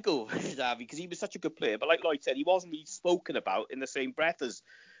even I'd go Xavi because he was such a good player. But like Lloyd said, he wasn't really spoken about in the same breath as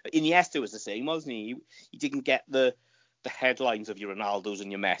Iniesta was the same, wasn't he? He didn't get the headlines of your Ronaldos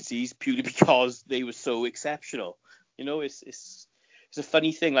and your Messis purely because they were so exceptional. You know, it's a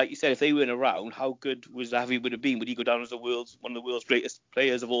funny thing. Like you said, if they weren't around, how good was Xavi would have been? Would he go down as one of the world's greatest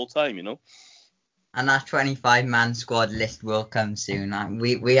players of all time, you know? And that 25-man squad list will come soon.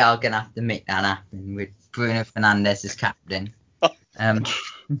 We are going to have to make that happen with Bruno Fernandes as captain. In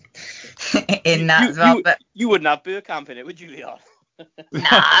that as well. You wouldn't have Bergkamp in it, would you, Leon?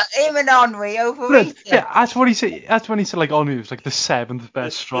 Nah, him and Henry overrated. Yeah, that's what he said. That's when he said like Henry was like the 7th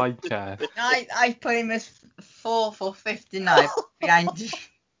best striker. I put him as 4th or 5th tonight behind.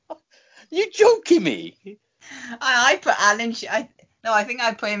 You joking me? I put Alan. I think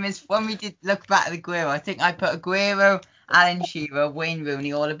I put him as when we did look back at Aguero. I think I put Aguero, Alan Shearer, Wayne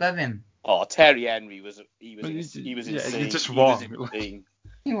Rooney all above him. Oh, Terry Henry was insane. You're just wrong.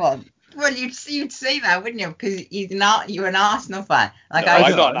 He was. Well, you'd say that, wouldn't you? Because you're an Arsenal fan. Like no,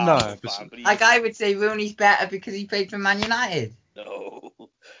 I'm not an Arsenal fan. But I would say Rooney's better because he played for Man United. No.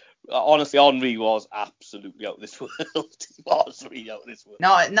 Honestly, Henry was absolutely out of this world. He was really out of this world.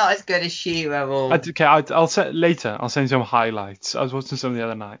 Not as good as Shearer or... Okay, I'll send later. I'll send you some highlights. I was watching some the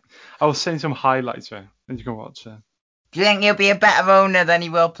other night. I will send some highlights, man, and you can watch it. Do you think he'll be a better owner than he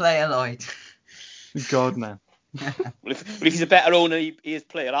will player, Lloyd? God, no. Well, if he's a better owner, he is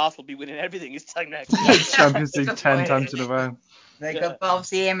player. Arsenal will be winning everything this time next year. Champions League 10 times in a row.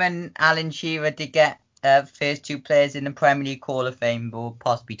 Obviously, him and Alan Shearer did get first 2 players in the Premier League Hall of Fame. We'll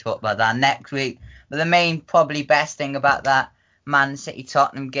possibly talk about that next week. But the main, probably best thing about that Man City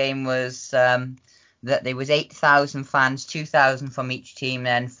Tottenham game was that there was 8,000 fans, 2,000 from each team,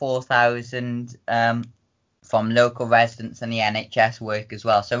 then 4,000 from local residents and the NHS work as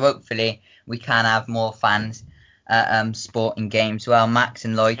well. So hopefully we can have more fans at sporting games. Well, Max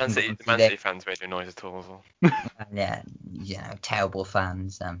and Lloyd. The Man City fans made no noise at all as well. Yeah, terrible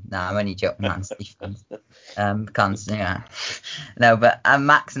fans. No, I'm only joking, Man City fans. No, but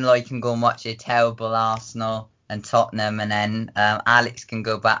Max and Lloyd can go and watch a terrible Arsenal and Tottenham, and then Alex can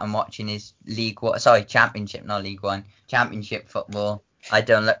go back and watching his Championship, not League One, Championship football. I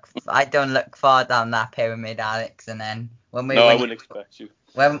don't look far down that pyramid, Alex. And then when I wouldn't expect you.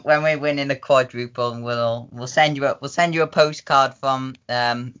 When we're winning the quadruple, we'll send you a postcard from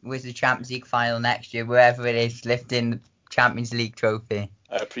with the Champions League final next year, wherever it is, lifting the Champions League trophy.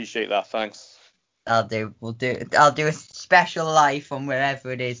 I appreciate that. Thanks. I'll do a special live from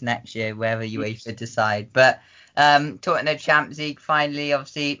wherever it is next year, wherever UEFA decide. But talking the Champions League, finally,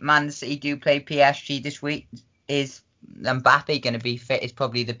 obviously, Man City do play PSG this week. Is Mbappe going to be fit? Is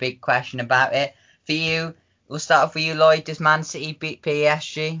probably the big question about it. For you, we'll start off with you, Lloyd. Does Man City beat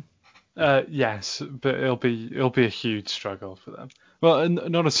PSG? Yes, but it'll be a huge struggle for them. Well,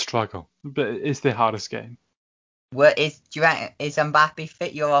 not a struggle, but it's the hardest game. Well, is Mbappe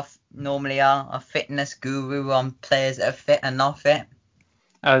fit? You're normally a fitness guru on players that are fit and not fit.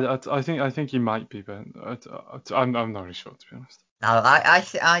 I think he might be, but I'm not really sure, to be honest. No,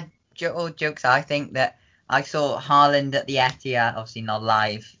 all jokes. I think that I saw Haaland at the Etihad, obviously not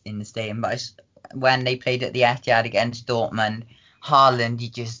live in the stadium, but when they played at the Etihad against Dortmund, Haaland, he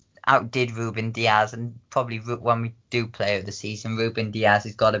just outdid Ruben Diaz, and probably when we do play of the season, Ruben Diaz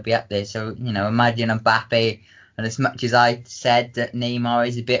has got to be up there. So, imagine Mbappe, and as much as I said that Neymar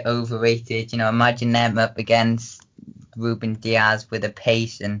is a bit overrated, imagine them up against Ruben Diaz with a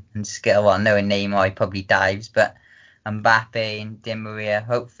pace and skill. Well, knowing Neymar, he probably dives, but Mbappe and Di Maria.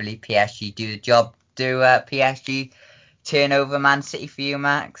 Hopefully PSG do the job. Do PSG turn over Man City for you,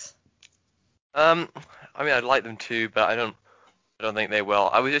 Max? I mean, I'd like them to, but I don't think they will.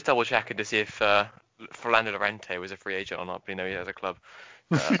 I was just double checking to see if Fernando Llorente was a free agent or not, but he has a club.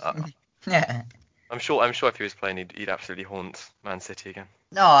 Yeah. I'm sure if he was playing, he'd absolutely haunt Man City again.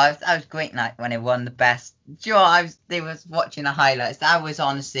 No, I was great night when it won the best. Do you know what, they was watching the highlights. That was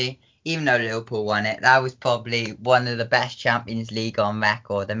honestly, even though Liverpool won it, that was probably one of the best Champions League on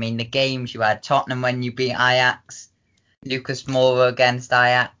record. I mean, the games you had, Tottenham when you beat Ajax, Lucas Moura against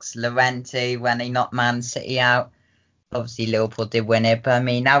Ajax, Llorente when he knocked Man City out. Obviously, Liverpool did win it, but I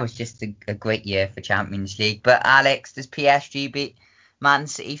mean, that was just a great year for Champions League. But Alex, does PSG beat Man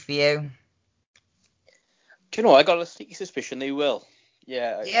City for you? Do you know, I got a sneaky suspicion they will.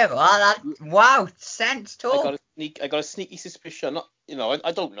 Yeah. Wow, sense talk. I got a sneaky suspicion.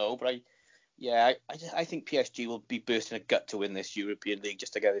 I don't know, but I think PSG will be bursting a gut to win this European League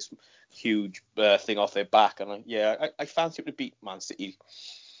just to get this huge thing off their back. And I fancy it to beat Man City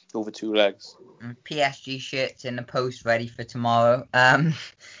over 2 legs. PSG shirts in the post ready for tomorrow. But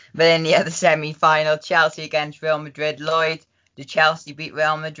in the other semi-final, Chelsea against Real Madrid. Lloyd, did Chelsea beat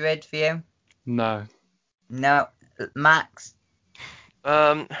Real Madrid for you? No. Max?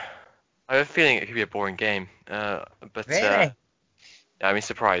 I have a feeling it could be a boring game. But really? I mean,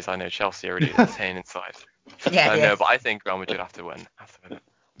 surprise! I know Chelsea are already insane inside. No, but I think Real Madrid have to win it.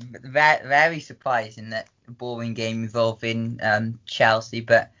 Very surprising that a boring game involving Chelsea,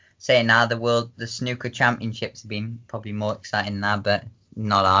 but saying now the snooker championships have been probably more exciting now, but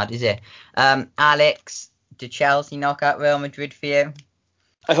not hard, is it? Alex, did Chelsea knock out Real Madrid for you?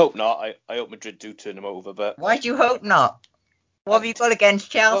 I hope not. I hope Madrid do turn them over, but why do you hope not? What have you got against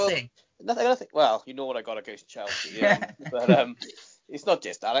Chelsea? Well, nothing. Well, you know what I got against Chelsea, yeah. But it's not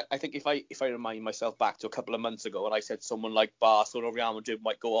just that. I think if I remind myself back to a couple of months ago, and I said someone like Barcelona or Real Madrid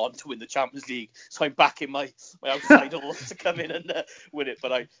might go on to win the Champions League, so I'm backing my outside horse to come in and win it.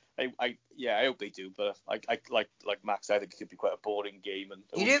 But I hope they do. But I like Max, I think it could be quite a boring game, and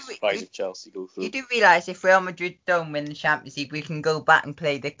I wouldn't be surprised if Chelsea go through. You do realise if Real Madrid don't win the Champions League, we can go back and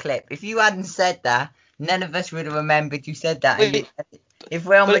play the clip. If you hadn't said that, none of us would have remembered you said that. If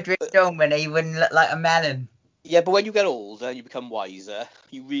Real Madrid don't win it, you wouldn't look like a melon. Yeah, but when you get older and you become wiser,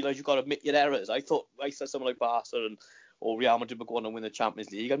 you realise you've got to admit your errors. I said someone like Barcelona or Real Madrid would go on and win the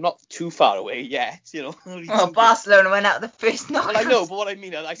Champions League. I'm not too far away yet, Well, Barcelona went out the first knockout. Well, I know, but what I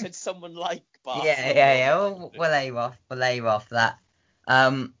mean, I said someone like Barcelona. Yeah. We'll aim off that.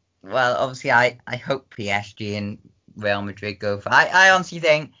 Well, obviously, I hope PSG and Real Madrid go for. I honestly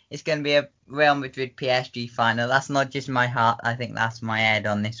think it's going to be a Real Madrid PSG final. That's not just my heart. I think that's my head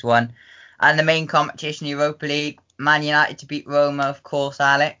on this one. And the main competition, Europa League, Man United to beat Roma, of course,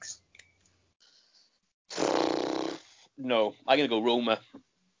 Alex. No, I'm going to go Roma.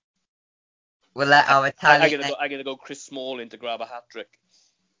 We'll let our Italian... I'm going to go Chris Smalling to grab a hat-trick.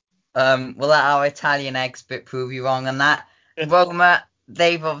 We'll let our Italian expert prove you wrong on that. Roma,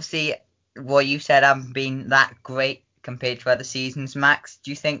 they've obviously, what you said, haven't been that great compared to other seasons. Max,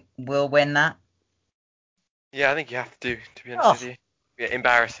 do you think we'll win that? Yeah, I think you have to be honest with you. Yeah,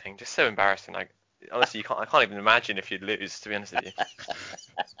 embarrassing, just so embarrassing. Honestly, I can't even imagine if you'd lose, to be honest with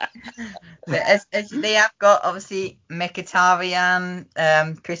you. As they have got, obviously, Mkhitaryan,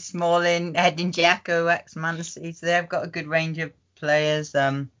 Chris Smalling, Edin Dzeko, ex-Man City, so they've got a good range of players. Is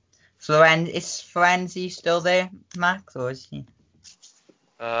Florenzi still there, Max, or is he?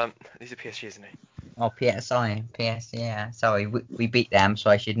 These are PSG, isn't he? Oh, PSG, yeah. Sorry, we beat them, so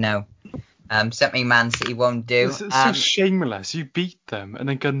I should know. Something Man City won't do. It's so shameless. You beat them and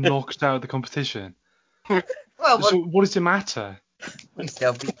then get knocked out of the competition. So what does it matter? We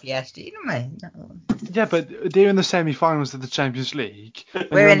still beat PSG, don't we? Yeah, but they're in the semi-finals of the Champions League.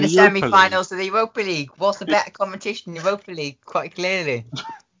 We're in the semi-finals of the Europa League. What's the better competition? Europa League, quite clearly.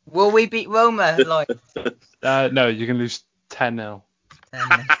 Will we beat Roma, Lloyd? No, you can lose 10-0.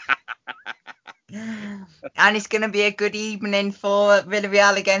 And it's going to be a good evening for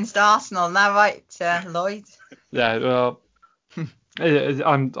Villarreal against Arsenal. Isn't that right, Lloyd? Yeah, well, I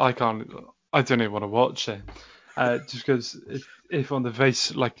don't even want to watch it. Just because if on the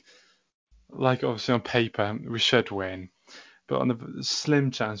face, like obviously on paper, we should win. But on the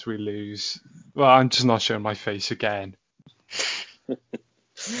slim chance we lose, well, I'm just not showing my face again.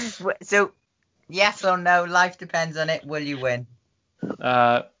 So, yes or no, life depends on it. Will you win?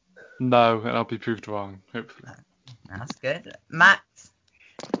 No, and I'll be proved wrong, hopefully. That's good. Matt,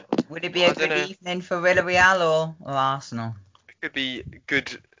 would it be a good evening for Villarreal or Arsenal? It could be a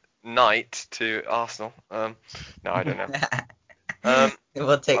good night to Arsenal. No, I don't know.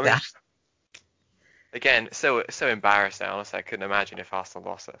 We'll take that. again, so embarrassing. Honestly, I couldn't imagine if Arsenal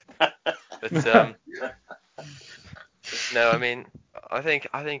lost it. But no, I mean, I think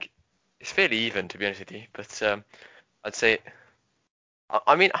it's fairly even, to be honest with you. But I'd say,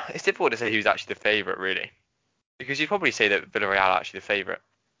 I mean, it's difficult to say who's actually the favourite, really, because you'd probably say that Villarreal are actually the favourite.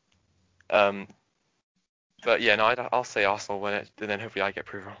 But yeah, no, I'll say Arsenal win it, and then hopefully I get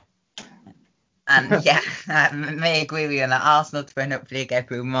proved wrong. And yeah, I may agree with you on that. Arsenal to win, hopefully get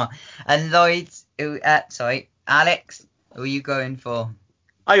proved more. And Lloyd, Alex, who are you going for?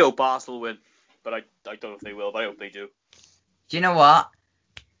 I hope Arsenal win, but I don't know if they will, but I hope they do. Do you know what?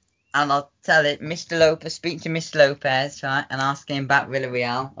 And I'll tell it, Mr. Lopez, speak to Mr. Lopez, right, and asking him about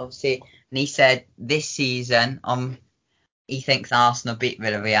Villarreal, obviously, and he said this season, he thinks Arsenal beat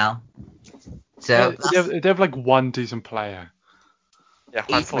Villarreal. So they have like one decent player. Yeah,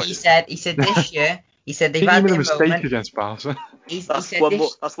 he said this year, he said they've had made a their mistake moment. against Barca.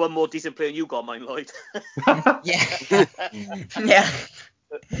 That's one more decent player you got, mine, Lloyd. Yeah. Yeah.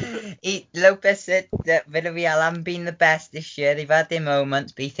 Lopez said that Villarreal haven't been the best this year. They've had their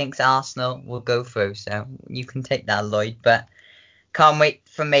moments, but he thinks Arsenal will go through. So you can take that, Lloyd. But can't wait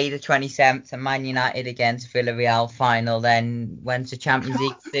for May the 27th and Man United against Villarreal final. Then when's the Champions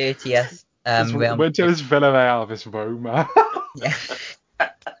League 30th? Winter is Villarreal versus Roma. Yeah.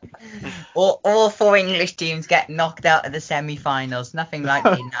 All four English teams get knocked out of the semi-finals. Nothing like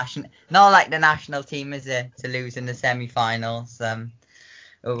not like the national team, is it, to lose in the semi-finals?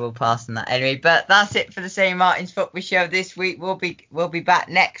 We'll pass on that anyway. But that's it for the St. Martin's Football Show this week. We'll be back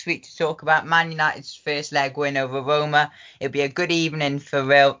next week to talk about Man United's first leg win over Roma. It'll be a good evening for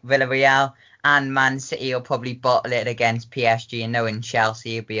Villarreal, and Man City will probably bottle it against PSG, and knowing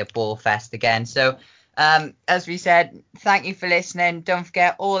Chelsea, it'll be a ball fest again. So as we said, thank you for listening. Don't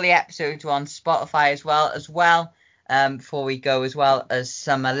forget all the episodes are on Spotify as well. Before we go, as well as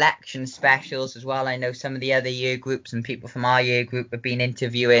some election specials as well. I know some of the other year groups and people from our year group have been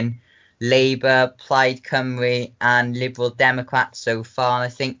interviewing Labour, Plaid Cymru and Liberal Democrats so far. And I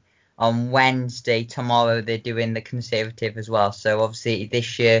think on Wednesday, tomorrow, they're doing the Conservative as well. So obviously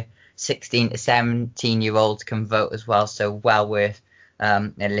this year, 16 to 17-year-olds can vote as well. So well worth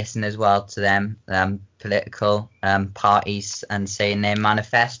a listen as well to them political parties and saying their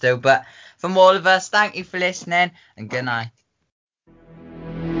manifesto. But from all of us, thank you for listening and good night.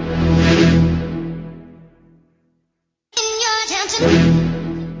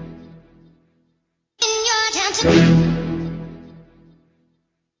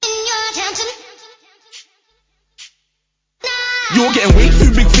 You're getting way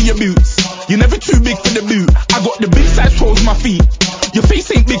too big for your boots. You're never too big for the boot. I got the big size toes on my feet. Your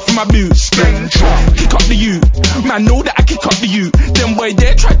face ain't big for my boots. Kick up the you. Man, know that I kick up the you. Them boy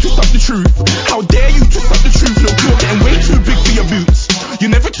there try to stop the truth. How dare you to stop the truth? Look, you're getting way too big for your boots.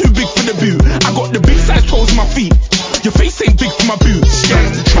 You're never too big for the boot. I got the big size toes on my feet. Your face ain't big for my boots.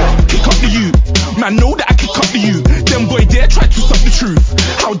 Kick up the you. Man, know that I kick up the you. Them boy there try to stop the truth.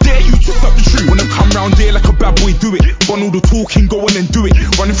 How dare you to stop the truth? When I come round there like a bad boy, do it. Run all the talking, go on and do it.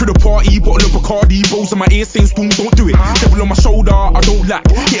 Running through the party, bottle of Bacardi, rolls in my ear saying spoon, don't do it. Devil on my shoulder, I don't lack.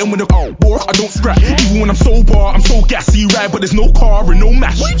 Hit him with a war, I don't scrap. Even when I'm sober, I'm so gassy, right? But there's no car and no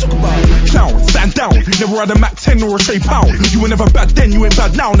mash. What you talk about? Clown, stand down. Never had a Mac 10 or a straight pound. You were never bad then, you ain't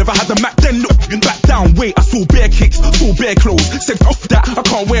bad now. Never had a Mac 10, look, and back down. Wait, I saw bare kicks, saw bare clothes. Said off that, I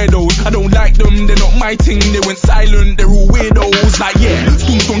can't wear those. I don't like them, they're not my thing. They went silent, they're all weirdos. Like yeah,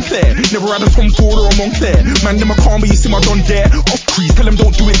 spoons on clear. Never had a Tom Ford or a Montclair. Man, them a calm, but you see my don there. Off crease, tell them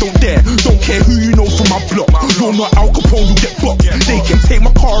don't do it, don't dare. Don't care who you know from my block. You're not Al Capone, you get blocked. They can take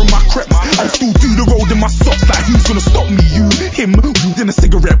my car and my creps. I still do the road in my socks. Like who's gonna stop me? You, him, in a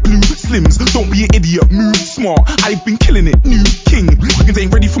cigarette, blue slims. Don't be an idiot, move smart. I've been killing it, new king. Niggas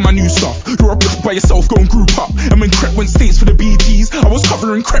ain't ready for my new stuff. You're a bitch by yourself, go and group up. And when Crep went states for the BTs, I was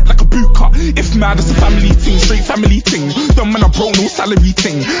covering Crep like a boot cut. If mad, it's a family thing, straight family thing. Dumb man, I broke no salary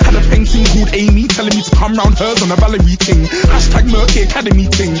thing. Had a painting called Amy, telling me to come round hers on a Valerie thing. Hashtag Murky Academy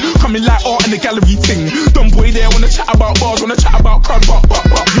thing. Coming like art in the gallery thing. Dumb boy there wanna chat about bars, wanna chat about crud, but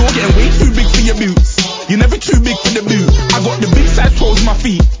you're getting way too big for your boots. You're never too big for the boot. I got the big size toes on my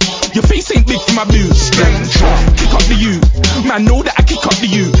feet. Your face ain't big for my boots. Kick up the you. Man, know that I kick up the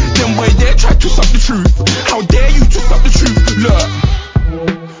you. Them boy there try to stop the truth. How dare you to stop the truth?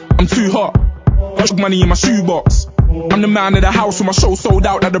 Look, I'm too hot. Much money in my shoebox. I'm the man of the house when my show sold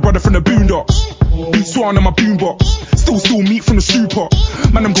out like the brother from the Boondocks. Beat Swan on my boombox. Still meat from the super.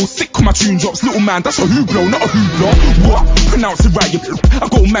 Man, I'm go sick when my tune drops. Little man, that's a hooblo, not a hoobla. What? Pronounce it right, you. I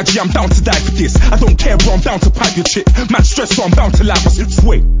got magic, I'm down to die for this. I don't care, bro, I'm bound to pipe your chick. Man, stress, so I'm bound to lie my slips.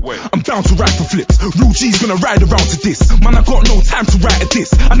 Wait, I'm bound to ride for flips. Real G's gonna ride around to this. Man, I got no time to write at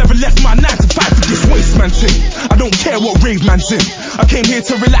this. I never left my 9 to 5 for this waste man thing. I don't care what rave man's in. I came here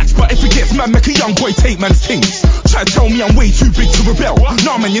to relax, but if it gets mad, make a young boy take man's things. Try to tell me I'm way too big to rebel.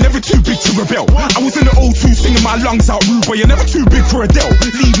 Nah, man, you're never too big to rebel. I was in the O2 singing my lungs out, rude boy, you're never too big for Adele.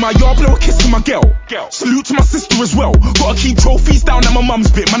 Leave my yard, blow a kiss to my girl. Salute to my sister as well. Gotta keep trophies down at my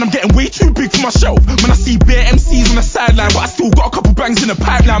mum's bit. Man, I'm getting way too big for my shelf. Man, I see bare MCs on the sideline, but I still got a couple bangs in the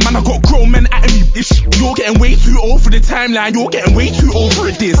pipeline. Man, I got grown men at me. You're getting way too old for the timeline. You're getting way too old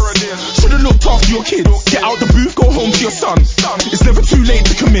for this. Should've looked after your kids. Get out the booth, go home to your son. It's never too late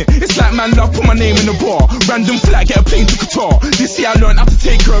to commit. It's like man love, put my name in the bar. Random flat, get a plane to Qatar. This year I learned how to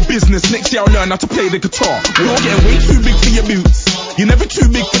take care of business. Next year I'll learn how to play the guitar. You're getting way too big for your boots. You're never too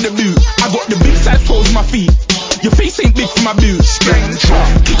big for the boot. I got the big size toes on my feet. Your face ain't big for my boots.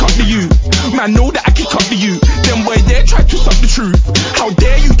 Kick up the you. Man, know that I kick up the you. Them boy there try to twist up the truth. How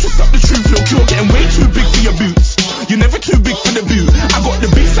dare you twist up the truth? Look, you're getting way too big for your boots. You're never too big for the boot. I got